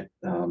at.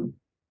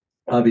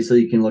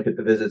 Obviously, you can look at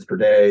the visits per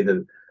day,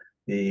 the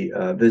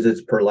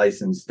visits per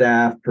licensed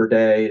staff per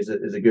day is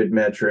a good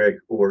metric,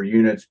 or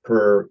units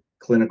per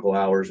clinical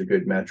hours a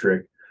good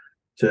metric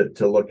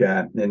to look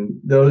at. And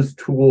those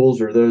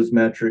tools or those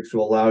metrics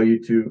will allow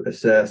you to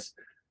assess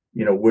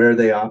where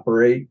they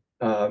operate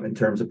in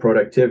terms of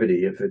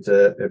productivity. If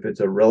it's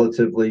a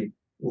relatively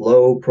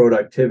low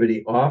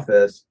productivity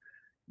office,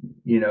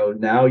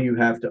 now you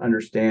have to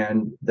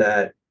understand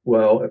that,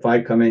 well, if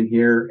I come in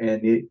here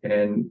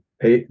and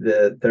pay,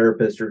 the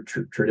therapists are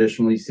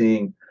traditionally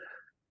seeing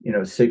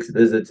 6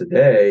 visits a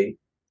day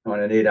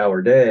on an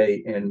 8-hour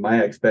day, and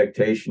my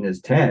expectation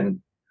is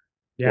 10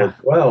 or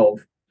 12,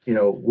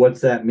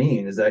 what's that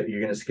mean? Is that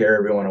you're going to scare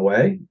everyone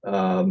away?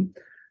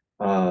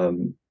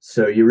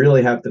 So you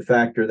really have to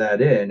factor that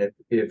in.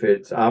 If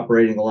it's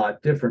operating a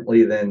lot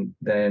differently than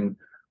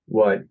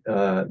what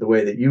the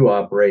way that you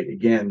operate,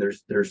 again,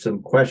 there's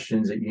some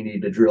questions that you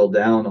need to drill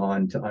down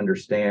on to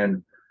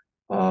understand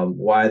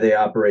why they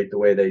operate the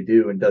way they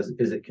do, and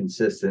is it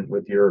consistent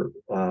with your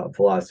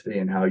philosophy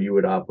and how you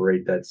would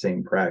operate that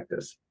same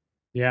practice.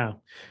 Yeah.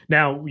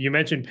 Now, you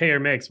mentioned payer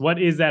mix.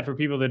 What is that for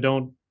people that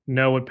don't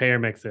know what payer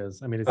mix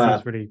is? I mean, it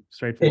seems pretty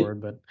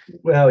straightforward, but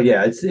well,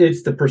 yeah,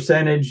 it's the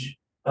percentage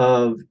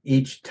of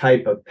each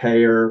type of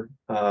payer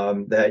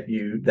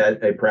that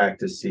a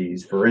practice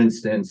sees. For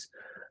instance,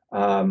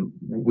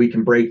 we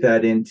can break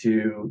that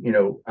into,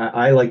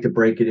 I like to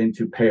break it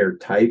into payer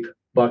type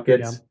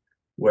buckets,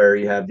 where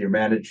you have your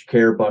managed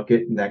care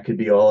bucket, and that could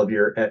be all of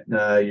your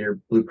Aetna, your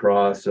Blue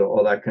Cross, so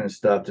all that kind of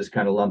stuff just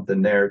kind of lumped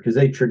in there because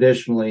they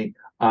traditionally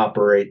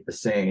operate the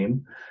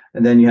same.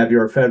 And then you have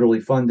your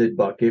federally funded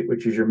bucket,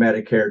 which is your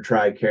Medicare,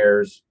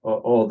 TRICARES,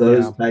 all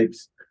those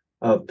types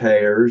of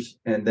payers.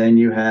 And then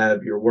you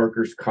have your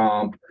workers'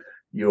 comp,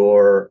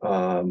 your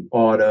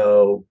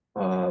auto,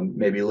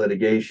 maybe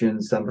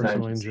litigation,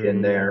 sometimes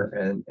in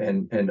there,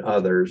 and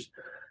others.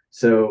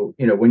 So,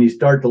 when you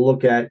start to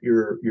look at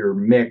your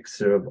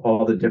mix of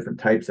all the different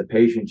types of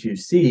patients you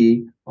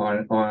see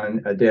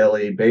on a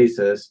daily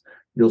basis,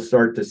 you'll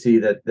start to see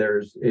that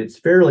it's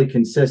fairly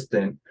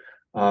consistent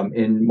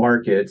in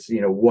markets,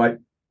 what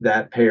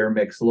that payer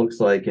mix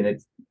looks like.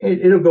 And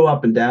it'll go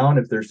up and down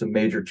if there's some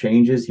major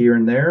changes here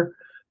and there.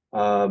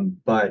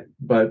 But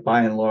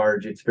by and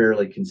large, it's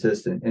fairly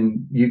consistent.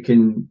 And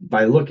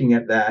by looking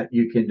at that,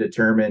 you can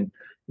determine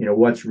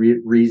what's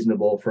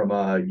reasonable from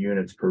a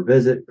units per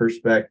visit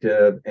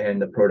perspective and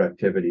the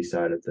productivity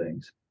side of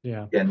things.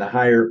 Yeah. And the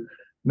higher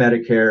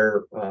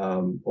Medicare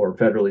or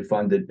federally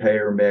funded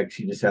payer mix,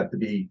 you just have to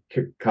be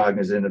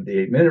cognizant of the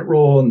 8-minute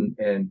rule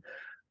and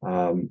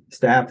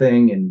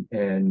staffing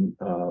and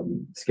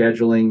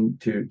scheduling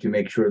to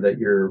make sure that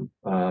you're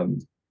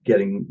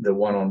getting the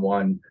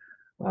one-on-one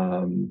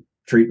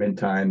treatment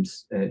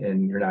times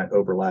and you're not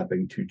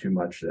overlapping too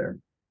much there.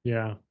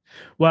 Yeah.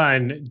 Well,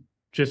 and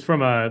just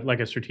from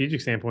a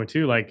strategic standpoint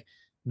too, like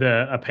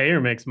a payer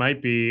mix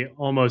might be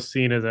almost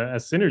seen as a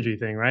synergy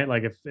thing, right?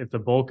 Like if the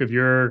bulk of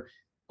your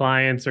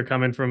clients are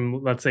coming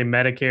from, let's say,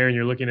 Medicare, and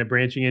you're looking at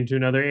branching into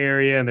another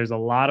area, and there's a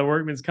lot of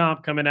workman's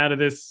comp coming out of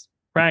this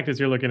practice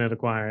you're looking at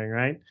acquiring,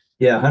 right?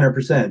 Yeah,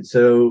 100%.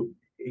 So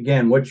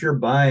again, what you're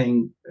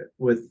buying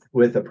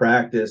with a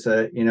practice,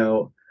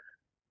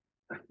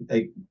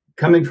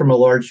 coming from a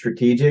large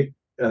strategic,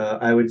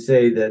 I would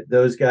say that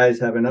those guys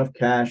have enough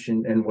cash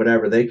and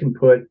whatever, they can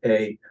put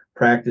a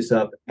practice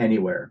up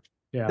anywhere.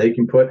 Yeah. They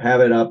can have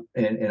it up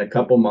in a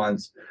couple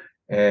months,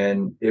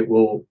 and it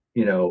will,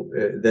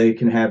 they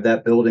can have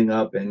that building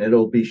up and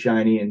it'll be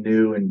shiny and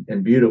new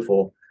and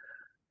beautiful.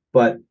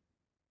 But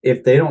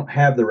if they don't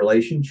have the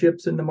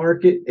relationships in the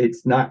market,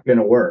 it's not going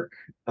to work.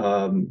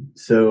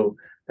 So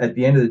at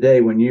the end of the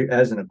day, when you,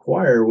 as an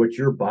acquirer, what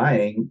you're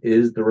buying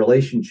is the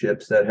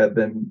relationships that have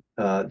been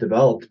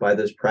developed by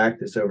this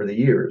practice over the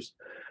years.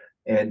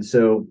 And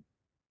so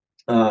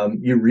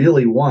you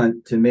really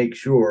want to make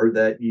sure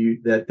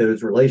that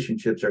those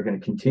relationships are going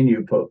to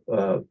continue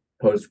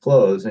post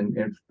close. And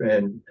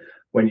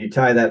when you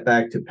tie that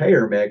back to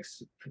payer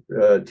mix,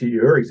 to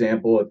your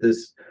example, if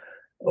this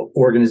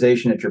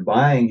organization that you're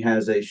buying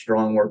has a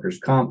strong workers'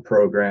 comp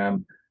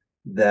program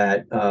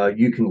that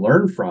you can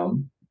learn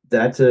from,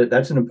 that's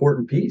an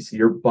important piece.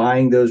 You're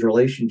buying those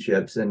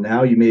relationships, and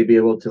now you may be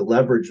able to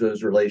leverage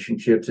those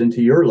relationships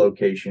into your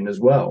location as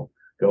well,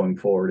 going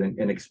forward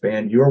and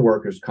expand your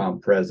workers'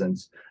 comp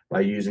presence by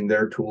using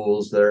their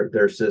tools,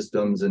 their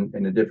systems, and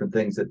the different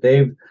things that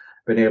they've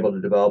been able to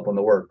develop on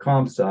the work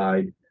comp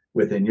side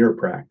within your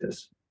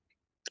practice.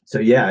 So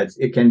yeah,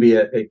 it can be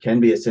a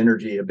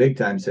synergy, a big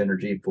time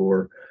synergy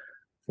for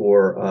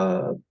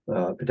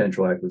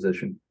potential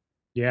acquisition.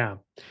 Yeah.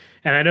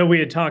 And I know we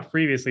had talked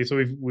previously.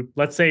 So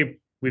let's say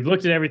we've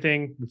looked at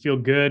everything. We feel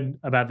good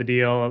about the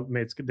deal.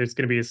 There's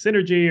going to be a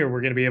synergy, or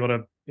we're going to be able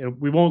to,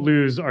 we won't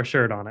lose our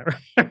shirt on it.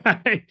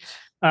 Right?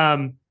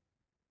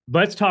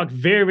 Let's talk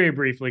very, very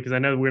briefly, because I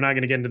know we're not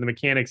going to get into the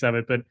mechanics of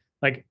it, but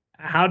like,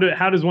 how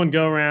does one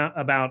go around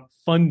about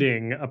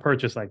funding a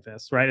purchase like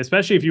this, right?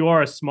 Especially if you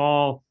are a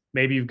small,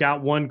 maybe you've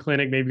got one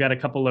clinic, maybe you've got a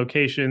couple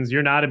locations.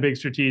 You're not a big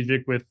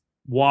strategic with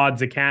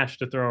wads of cash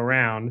to throw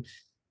around.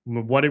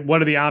 What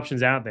are the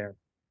options out there?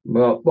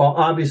 Well,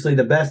 obviously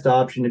the best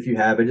option if you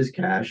have it is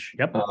cash.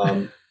 Yep.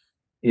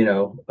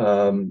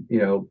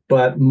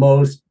 But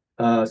most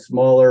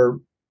smaller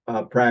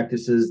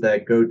practices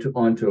that go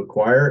on to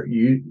acquire,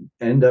 you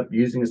end up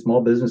using a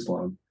small business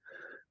loan.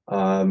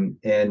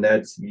 And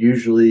that's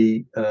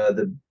usually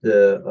the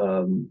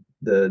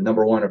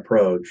number one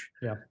approach.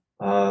 Yeah.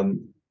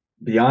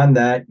 Beyond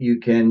that, you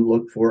can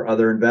look for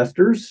other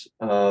investors.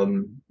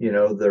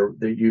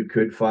 You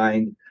could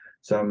find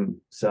some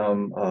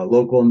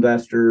local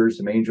investors,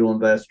 some angel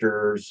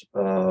investors,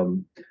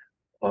 the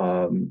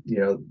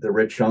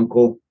rich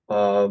uncle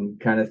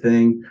kind of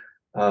thing.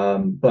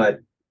 But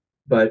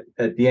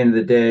at the end of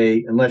the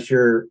day, unless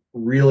you're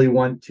really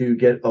want to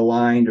get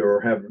aligned or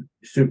have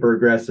super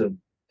aggressive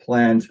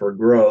plans for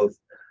growth,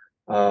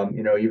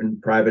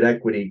 even private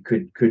equity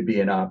could be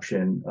an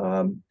option.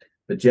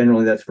 But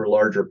generally that's for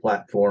larger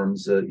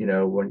platforms.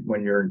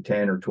 When you're in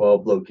 10 or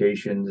 12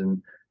 locations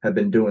and have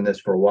been doing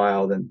this for a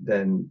while,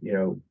 then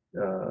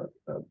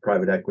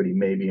private equity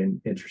may be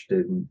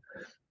interested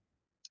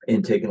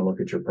in taking a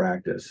look at your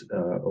practice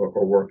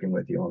or working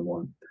with you on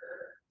one.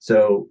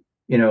 So,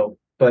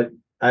 but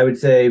I would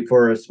say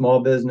for a small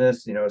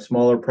business, a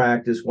smaller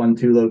practice,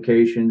 1-2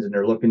 locations, and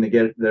they're looking to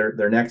get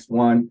their next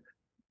one,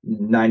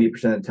 90%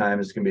 of the time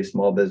it's going to be a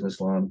small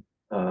business loan,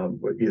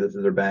 either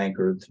through their bank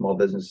or the Small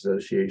Business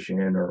Association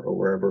or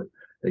wherever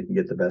they can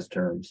get the best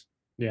terms.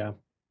 Yeah.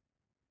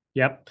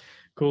 Yep.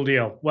 Cool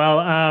deal.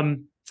 Well,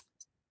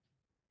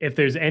 if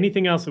there's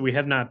anything else that we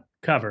have not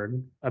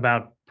covered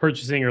about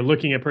purchasing or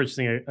looking at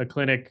purchasing a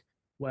clinic,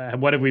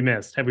 what have we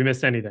missed? Have we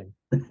missed anything?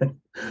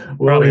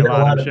 Well, we hit a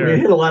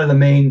lot of the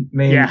main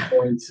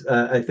points.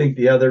 I think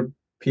the other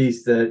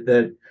piece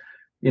that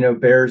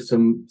bears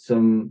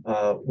some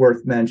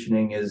worth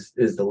mentioning is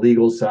the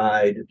legal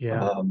side.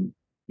 Yeah.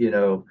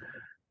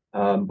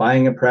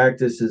 Buying a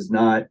practice is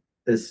not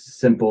as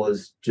simple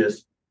as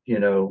just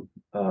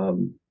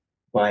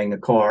buying a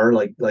car,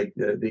 like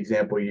the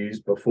example you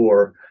used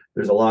before.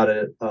 There's a lot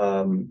of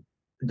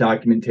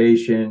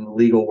documentation,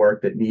 legal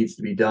work that needs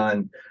to be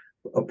done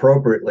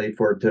appropriately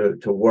for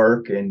it to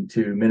work and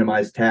to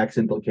minimize tax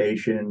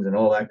implications and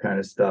all that kind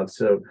of stuff.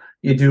 So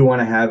you do want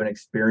to have an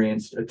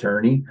experienced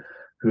attorney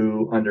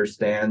who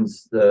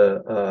understands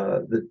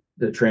who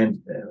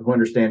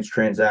understands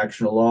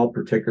transactional law,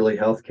 particularly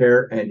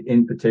healthcare, and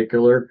in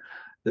particular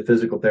the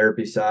physical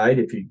therapy side.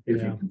 If you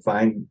can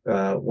find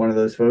one of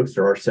those folks,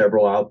 there are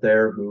several out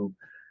there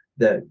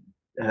that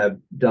have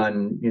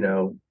done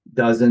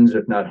dozens,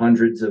 if not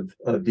hundreds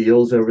of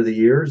deals over the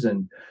years,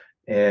 and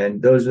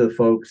those are the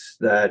folks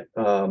that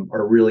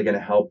are really going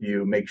to help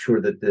you make sure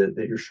that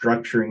you're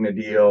structuring the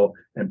deal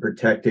and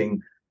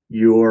protecting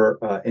your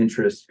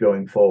interests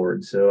going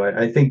forward. So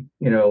I think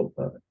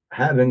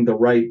having the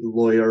right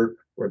lawyer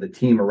or the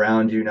team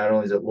around you, not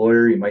only is it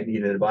lawyer, you might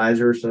need an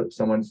advisor, so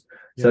someone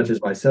such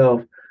as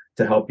myself,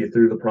 to help you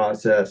through the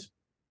process.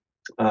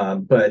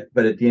 But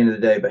at the end of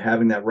the day,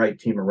 having that right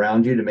team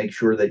around you to make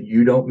sure that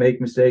you don't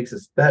make mistakes,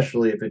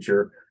 especially if it's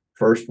your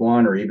first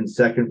one or even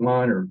second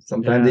one or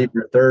sometimes even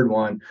your third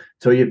one.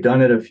 So you've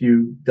done it a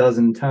few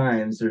dozen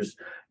times.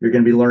 You're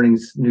going to be learning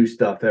new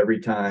stuff every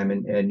time,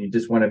 and you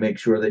just want to make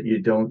sure that you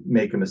don't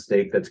make a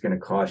mistake that's going to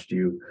cost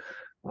you,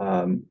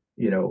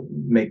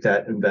 make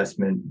that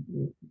investment,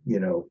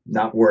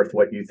 not worth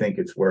what you think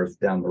it's worth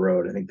down the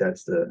road. I think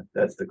that's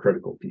the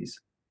critical piece.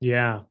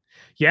 Yeah.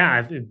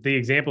 The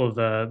example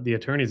of the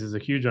attorneys is a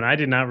huge one. I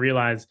did not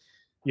realize,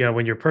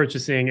 when you're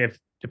purchasing,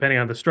 depending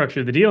on the structure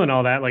of the deal and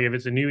all that, like if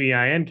it's a new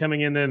EIN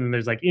coming in, then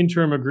there's like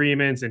interim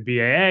agreements and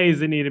BAAs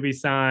that need to be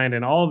signed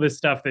and all this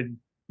stuff that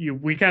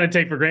we kind of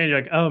take for granted.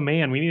 You're like, oh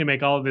man, we need to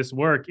make all of this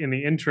work in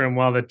the interim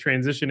while the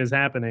transition is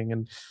happening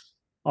and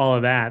all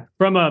of that.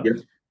 From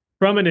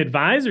an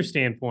advisor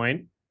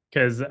standpoint,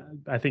 because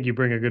I think you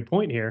bring a good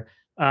point here.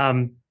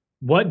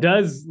 What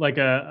does like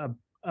a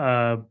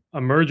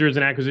mergers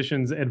and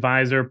acquisitions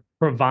advisor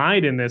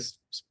provide in this,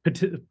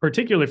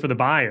 particularly for the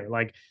buyer?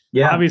 Like,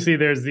 obviously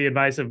there's the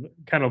advice of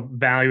kind of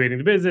evaluating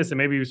the business and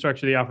maybe you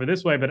structure the offer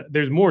this way, but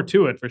there's more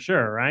to it for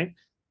sure, right?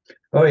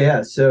 Oh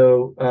yeah.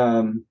 So,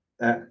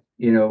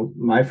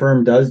 my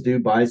firm does do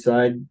buy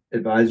side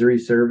advisory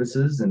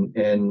services,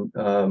 and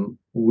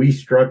we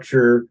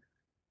structure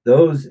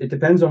those, it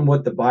depends on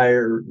what the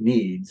buyer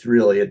needs,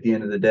 really, at the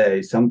end of the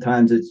day.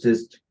 Sometimes it's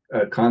just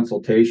a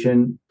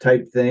consultation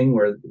type thing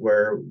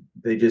where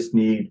they just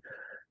need,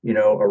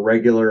 a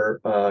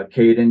regular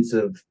cadence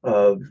of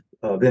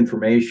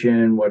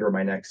information. What are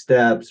my next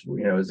steps?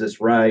 Is this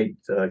right?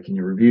 Can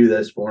you review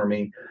this for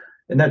me?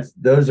 And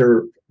those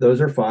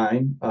are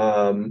fine.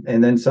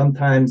 And then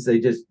sometimes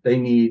they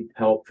need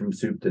help from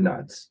soup to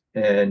nuts.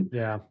 And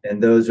Yeah.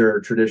 and those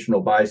are traditional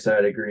buy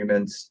side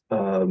agreements,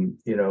 that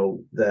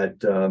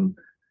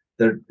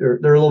they're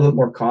a little bit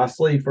more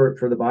costly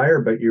for the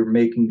buyer, but you're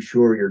making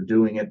sure you're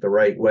doing it the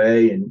right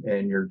way,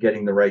 and you're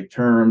getting the right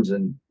terms,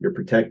 and you're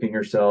protecting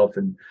yourself,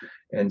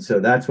 and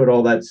so that's what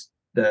all that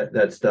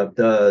stuff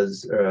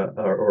does,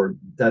 or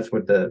that's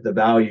what the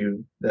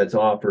value that's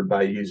offered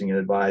by using an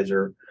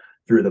advisor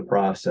through the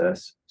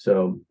process.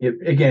 So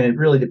again, it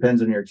really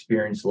depends on your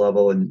experience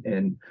level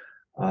and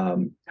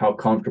how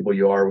comfortable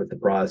you are with the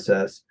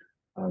process.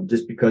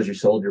 Just because you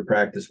sold your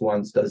practice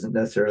once doesn't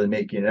necessarily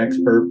make you an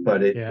expert,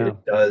 but it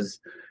does.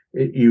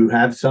 You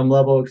have some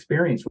level of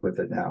experience with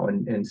it now,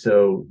 and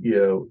so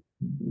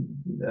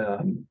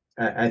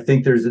I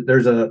think there's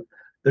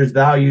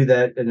value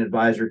that an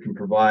advisor can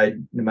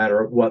provide no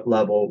matter what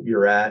level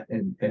you're at,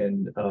 and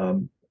I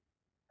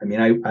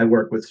mean, I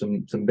work with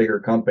some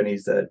bigger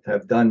companies that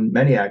have done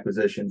many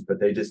acquisitions, but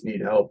they just need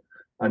help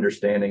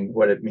understanding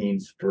what it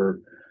means for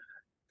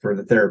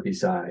the therapy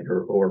side,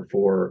 or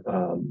for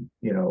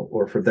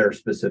or for their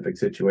specific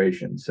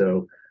situation.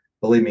 So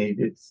believe me,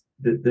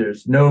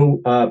 there's no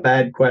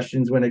bad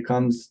questions when it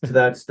comes to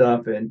that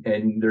stuff,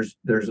 and there's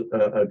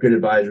a good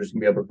advisors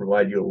can be able to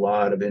provide you a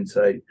lot of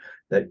insight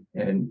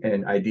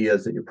and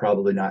ideas that you're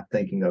probably not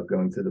thinking of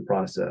going through the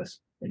process,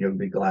 and you'll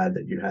be glad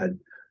that you had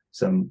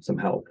some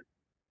help.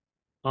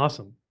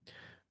 Awesome.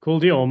 Cool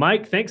deal. Well,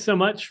 Mike, thanks so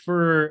much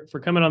for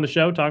coming on the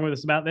show, talking with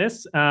us about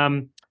this.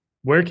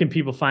 Where can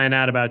people find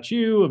out about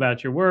you,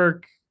 about your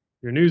work,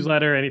 your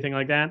newsletter, anything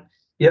like that?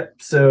 Yep.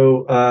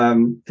 So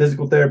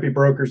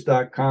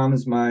physicaltherapybrokers.com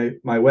is my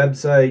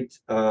website.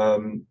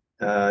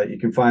 You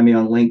can find me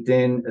on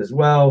LinkedIn as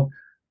well.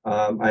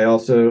 I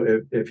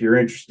also, if you're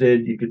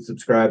interested, you could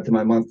subscribe to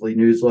my monthly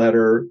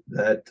newsletter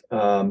that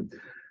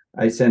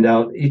I send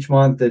out each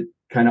month, that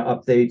kind of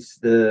updates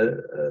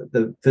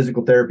the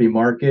physical therapy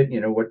market,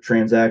 what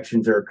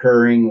transactions are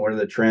occurring, what are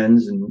the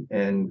trends,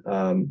 and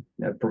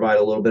provide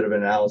a little bit of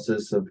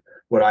analysis of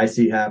what I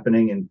see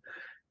happening. And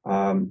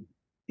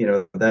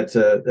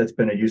that's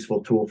been a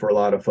useful tool for a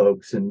lot of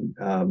folks. And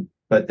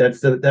but that's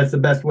the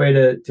best way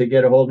to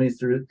get a hold of me,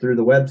 through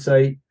the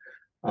website.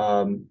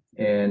 Or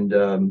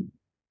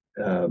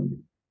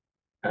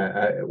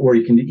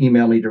you can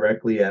email me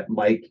directly at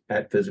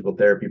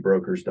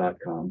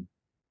mike@physicaltherapybrokers.com.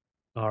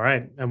 All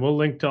right. And we'll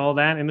link to all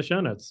that in the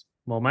show notes.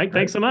 Well, Mike,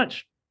 thanks so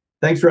much.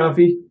 Thanks,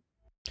 Ralphie.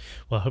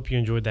 Well, I hope you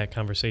enjoyed that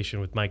conversation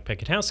with Mike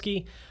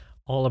Pekatowski,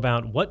 all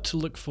about what to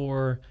look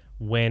for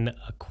when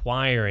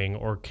acquiring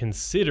or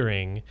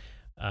considering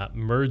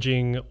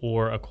merging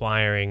or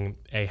acquiring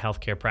a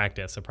healthcare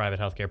practice, a private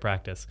healthcare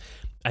practice.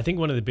 I think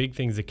one of the big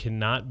things that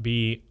cannot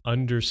be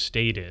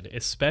understated,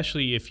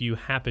 especially if you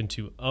happen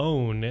to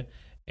own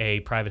a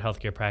private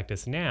healthcare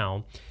practice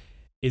now,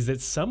 is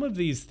that some of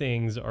these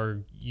things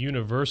are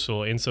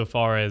universal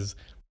insofar as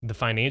the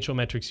financial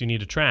metrics you need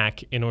to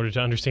track in order to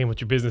understand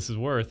what your business is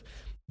worth.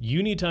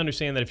 You need to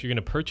understand that if you're going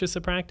to purchase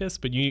a practice,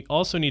 but you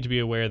also need to be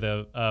aware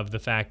of the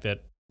fact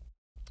that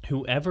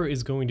whoever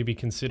is going to be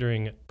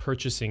considering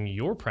purchasing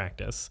your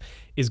practice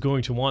is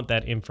going to want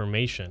that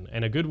information.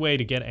 And a good way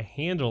to get a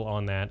handle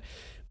on that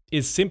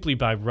is simply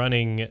by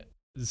running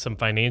some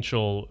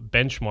financial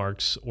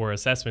benchmarks or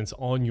assessments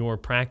on your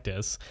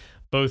practice,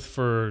 both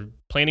for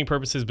planning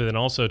purposes, but then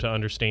also to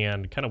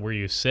understand kind of where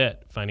you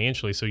sit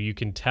financially. So you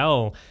can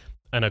tell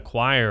an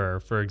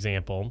acquirer, for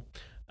example,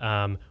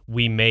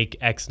 we make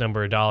X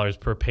number of dollars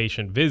per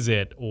patient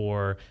visit,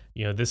 or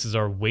this is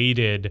our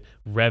weighted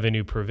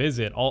revenue per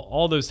visit.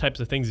 All those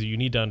types of things that you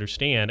need to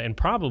understand, and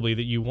probably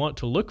that you want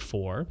to look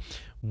for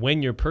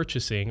when you're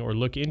purchasing, or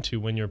look into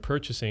when you're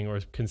purchasing or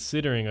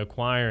considering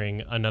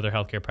acquiring another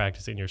healthcare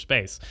practice in your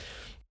space.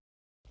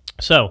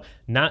 So,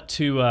 not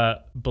to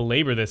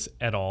belabor this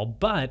at all,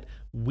 but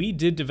we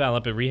did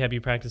develop at Rehab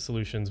U Practice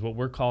Solutions what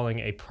we're calling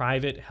a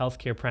private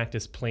healthcare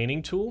practice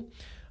planning tool.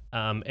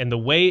 And the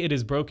way it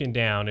is broken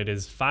down, it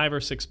is 5 or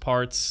 6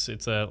 parts.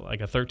 It's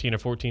like a 13 or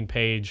 14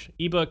 page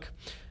ebook.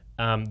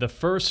 The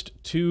first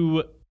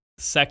 2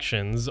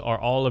 sections are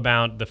all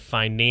about the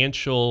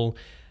financial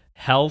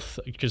health,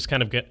 just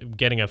kind of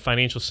getting a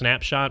financial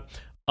snapshot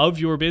of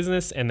your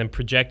business and then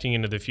projecting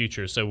into the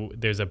future. So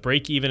there's a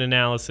break-even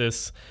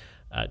analysis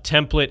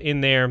template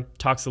in there,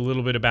 talks a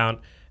little bit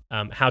about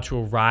how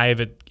to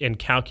arrive at and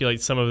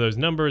calculate some of those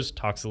numbers,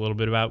 talks a little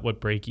bit about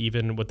what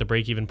the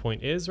break-even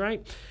point is,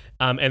 right?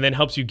 And then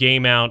helps you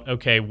game out,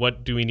 okay,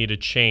 what do we need to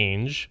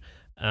change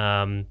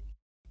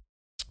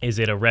Is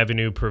it a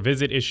revenue per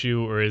visit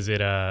issue, or is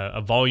it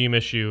a volume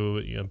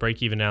issue?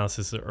 Break-even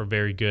analysis are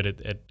very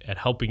good at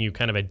helping you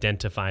kind of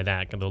identify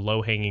that, kind of the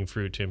low-hanging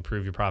fruit to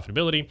improve your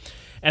profitability.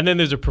 And then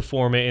there's a pro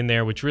forma in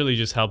there, which really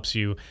just helps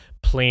you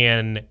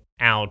plan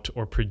out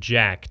or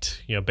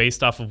project,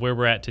 based off of where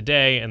we're at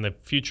today and the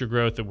future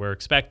growth that we're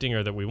expecting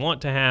or that we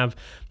want to have,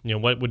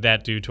 what would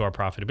that do to our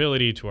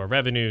profitability, to our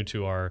revenue,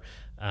 to our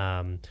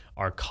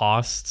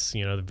costs.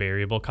 The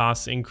variable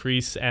costs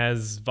increase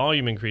as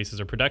volume increases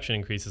or production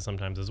increases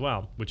sometimes as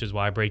well, which is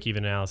why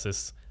break-even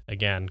analysis,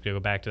 again, to go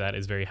back to that,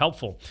 is very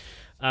helpful.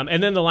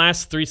 And then the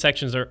last 3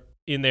 sections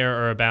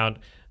are about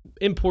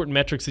important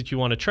metrics that you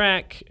want to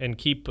track and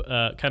keep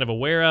kind of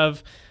aware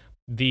of.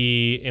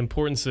 The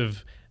importance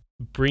of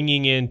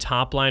bringing in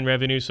top-line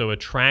revenue, so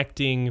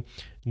attracting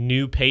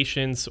new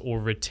patients or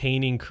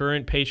retaining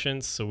current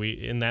patients. So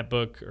in that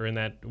book or in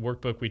that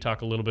workbook, we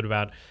talk a little bit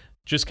about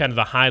just kind of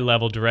the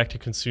high-level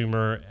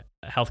direct-to-consumer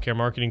healthcare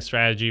marketing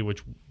strategy,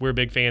 which we're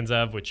big fans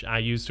of, which I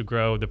use to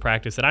grow the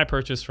practice that I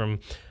purchased from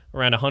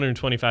around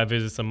 125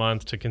 visits a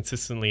month to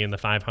consistently in the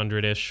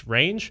 500-ish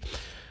range.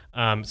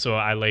 So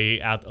I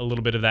lay out a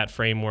little bit of that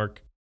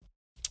framework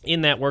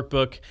in that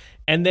workbook.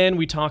 And then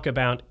we talk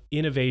about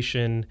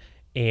innovation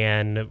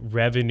and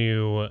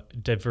revenue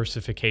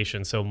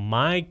diversification. So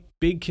my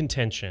big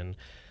contention,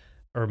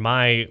 or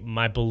my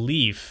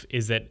belief,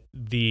 is that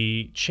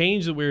the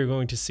change that we're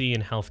going to see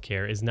in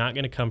healthcare is not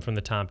going to come from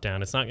the top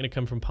down. It's not going to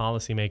come from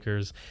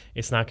policymakers.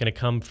 It's not going to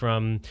come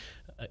from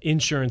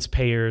insurance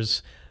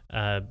payers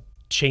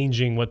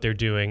changing what they're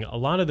doing. A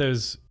lot of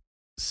those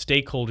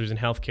stakeholders in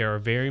healthcare are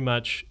very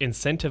much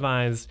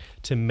incentivized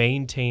to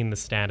maintain the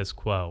status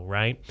quo,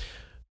 right?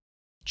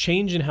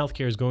 Change in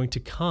healthcare is going to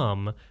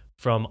come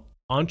from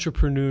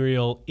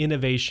entrepreneurial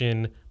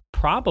innovation,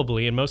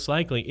 probably and most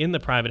likely in the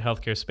private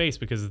healthcare space,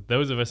 because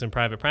those of us in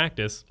private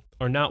practice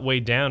are not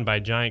weighed down by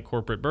giant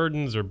corporate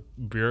burdens or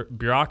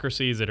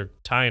bureaucracies that are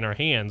tying our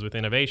hands with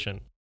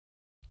innovation.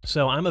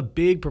 So I'm a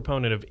big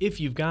proponent of, if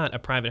you've got a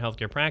private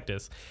healthcare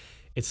practice,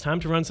 it's time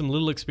to run some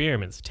little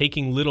experiments,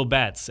 taking little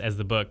bets, as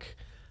the book,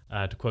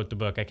 to quote the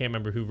book, I can't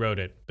remember who wrote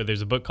it, but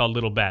there's a book called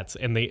Little Bets.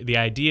 And the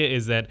idea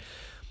is that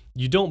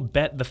you don't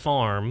bet the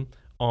farm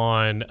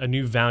on a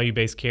new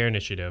value-based care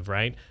initiative,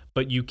 right?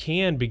 But you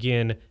can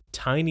begin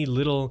tiny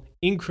little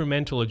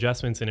incremental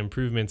adjustments and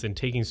improvements and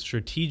taking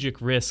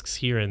strategic risks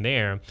here and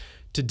there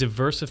to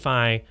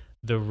diversify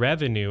the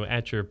revenue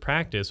at your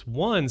practice.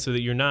 One, so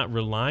that you're not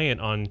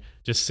reliant on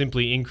just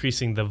simply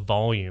increasing the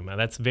volume. Now,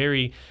 that's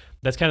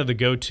kind of the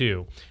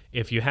go-to.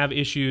 If you have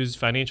issues,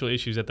 financial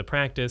issues at the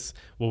practice,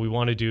 what we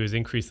want to do is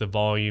increase the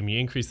volume. You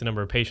increase the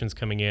number of patients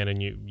coming in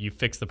and you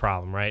fix the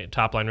problem, right?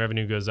 Top line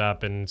revenue goes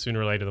up and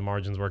sooner or later the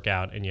margins work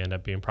out and you end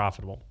up being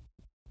profitable.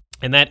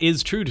 And that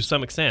is true to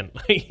some extent.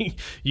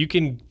 You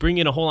can bring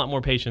in a whole lot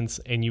more patients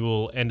and you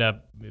will end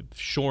up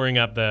shoring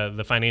up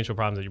the financial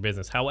problems of your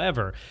business.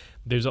 However,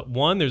 there's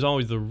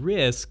always the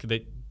risk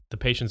that the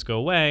patients go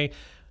away.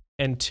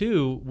 And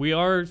 2, we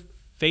are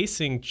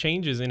facing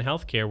changes in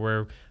healthcare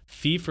where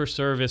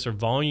fee-for-service or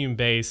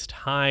volume-based,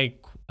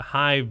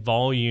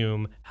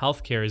 high-volume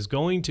healthcare is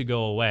going to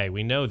go away.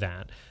 We know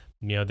that.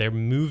 They're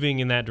moving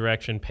in that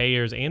direction.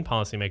 Payers and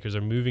policymakers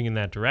are moving in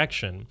that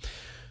direction.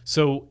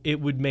 So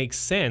it would make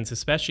sense,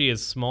 especially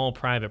as small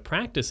private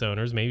practice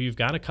owners, maybe you've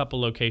got a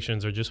couple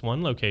locations or just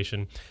one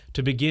location,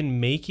 to begin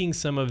making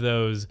some of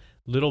those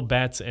little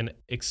bets and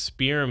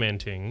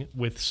experimenting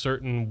with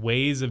certain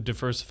ways of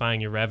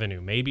diversifying your revenue.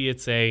 Maybe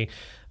it's an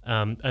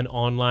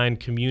online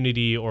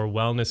community or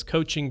wellness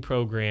coaching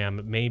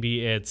program.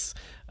 Maybe it's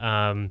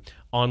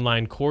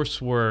online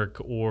coursework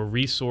or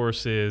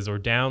resources or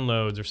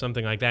downloads or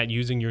something like that,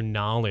 using your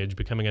knowledge,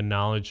 becoming a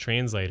knowledge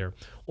translator.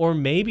 Or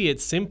maybe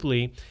it's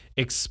simply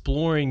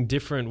exploring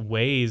different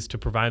ways to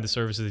provide the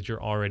services that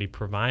you're already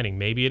providing.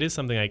 Maybe it is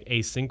something like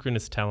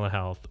asynchronous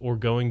telehealth, or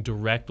going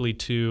directly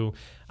to,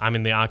 I'm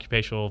in the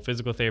occupational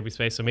physical therapy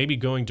space, so maybe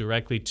going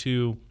directly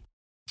to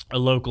a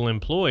local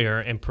employer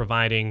and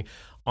providing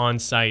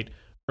on-site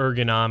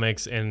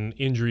ergonomics and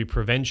injury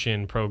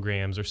prevention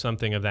programs or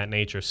something of that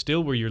nature.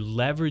 Still where you're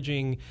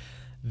leveraging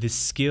the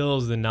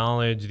skills, the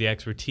knowledge, the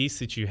expertise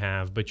that you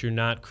have, but you're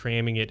not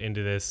cramming it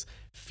into this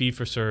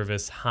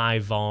fee-for-service,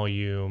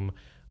 high-volume,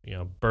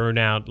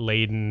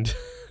 burnout-laden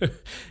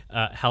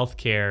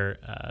healthcare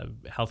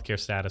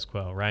status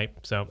quo, right?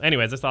 So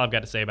anyways, that's all I've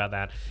got to say about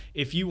that.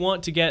 If you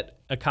want to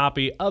get a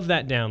copy of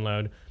that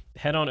download,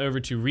 head on over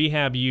to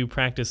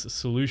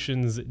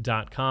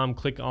rehabupracticesolutions.com.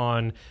 Click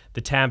on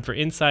the tab for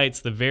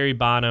insights. The very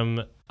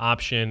bottom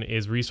option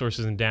is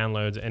resources and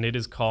downloads, and it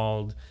is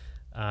called,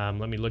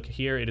 let me look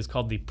here, it is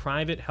called the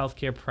Private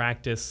Healthcare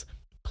Practice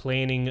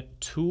Planning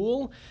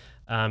Tool.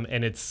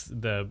 And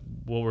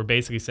what we're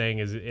basically saying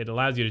is it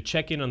allows you to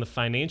check in on the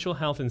financial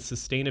health and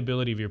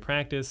sustainability of your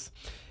practice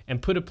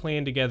and put a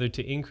plan together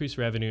to increase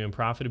revenue and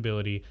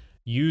profitability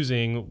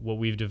using what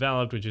we've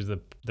developed, which is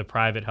the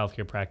Private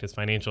Healthcare Practice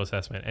Financial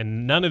Assessment.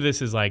 And none of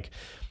this is like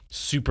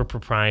super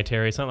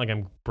proprietary. It's not like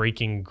I'm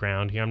breaking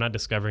ground here. I'm not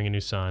discovering a new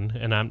sun,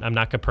 and I'm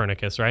not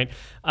Copernicus, right?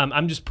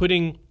 I'm just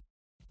putting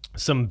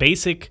some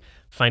basic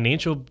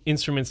financial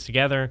instruments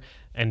together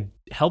and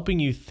helping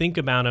you think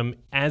about them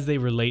as they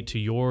relate to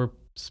your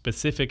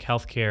specific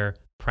healthcare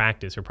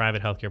practice or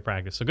private healthcare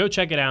practice. So go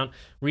check it out,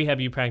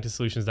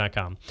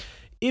 rehabupracticesolutions.com.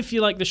 If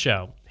you like the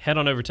show, head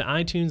on over to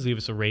iTunes, leave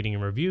us a rating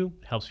and review.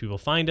 It helps people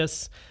find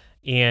us.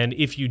 And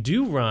if you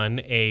do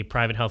run a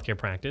private healthcare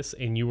practice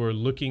and you are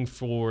looking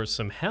for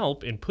some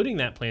help in putting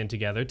that plan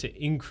together to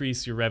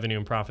increase your revenue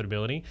and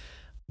profitability,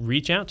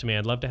 reach out to me.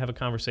 I'd love to have a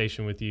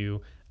conversation with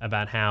you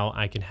about how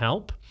I can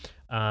help.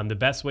 The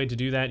best way to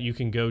do that, you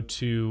can go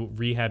to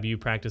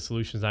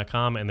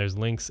rehabupracticesolutions.com, and there's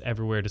links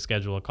everywhere to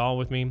schedule a call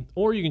with me.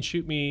 Or you can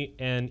shoot me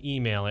an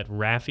email at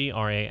Rafi,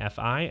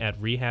 R-A-F-I, at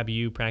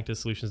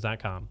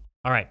rehabupracticesolutions.com.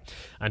 All right.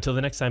 Until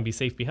the next time, be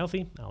safe, be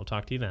healthy. I'll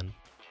talk to you then.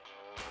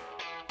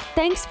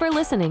 Thanks for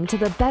listening to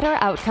the Better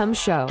Outcomes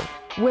Show,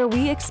 where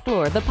we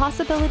explore the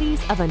possibilities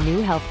of a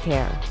new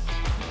healthcare.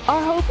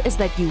 Our hope is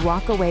that you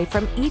walk away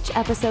from each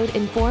episode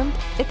informed,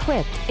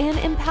 equipped, and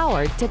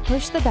empowered to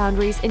push the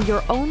boundaries in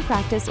your own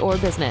practice or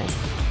business.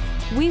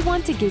 We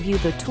want to give you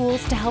the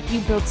tools to help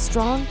you build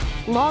strong,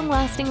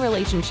 long-lasting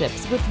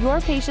relationships with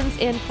your patients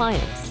and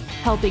clients,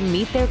 helping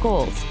meet their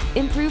goals,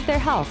 improve their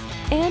health,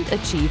 and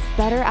achieve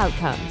better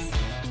outcomes.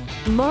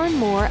 Learn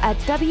more at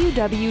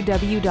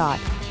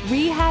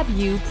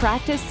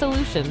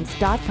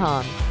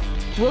www.rehabupracticesolutions.com.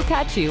 We'll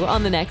catch you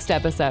on the next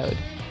episode.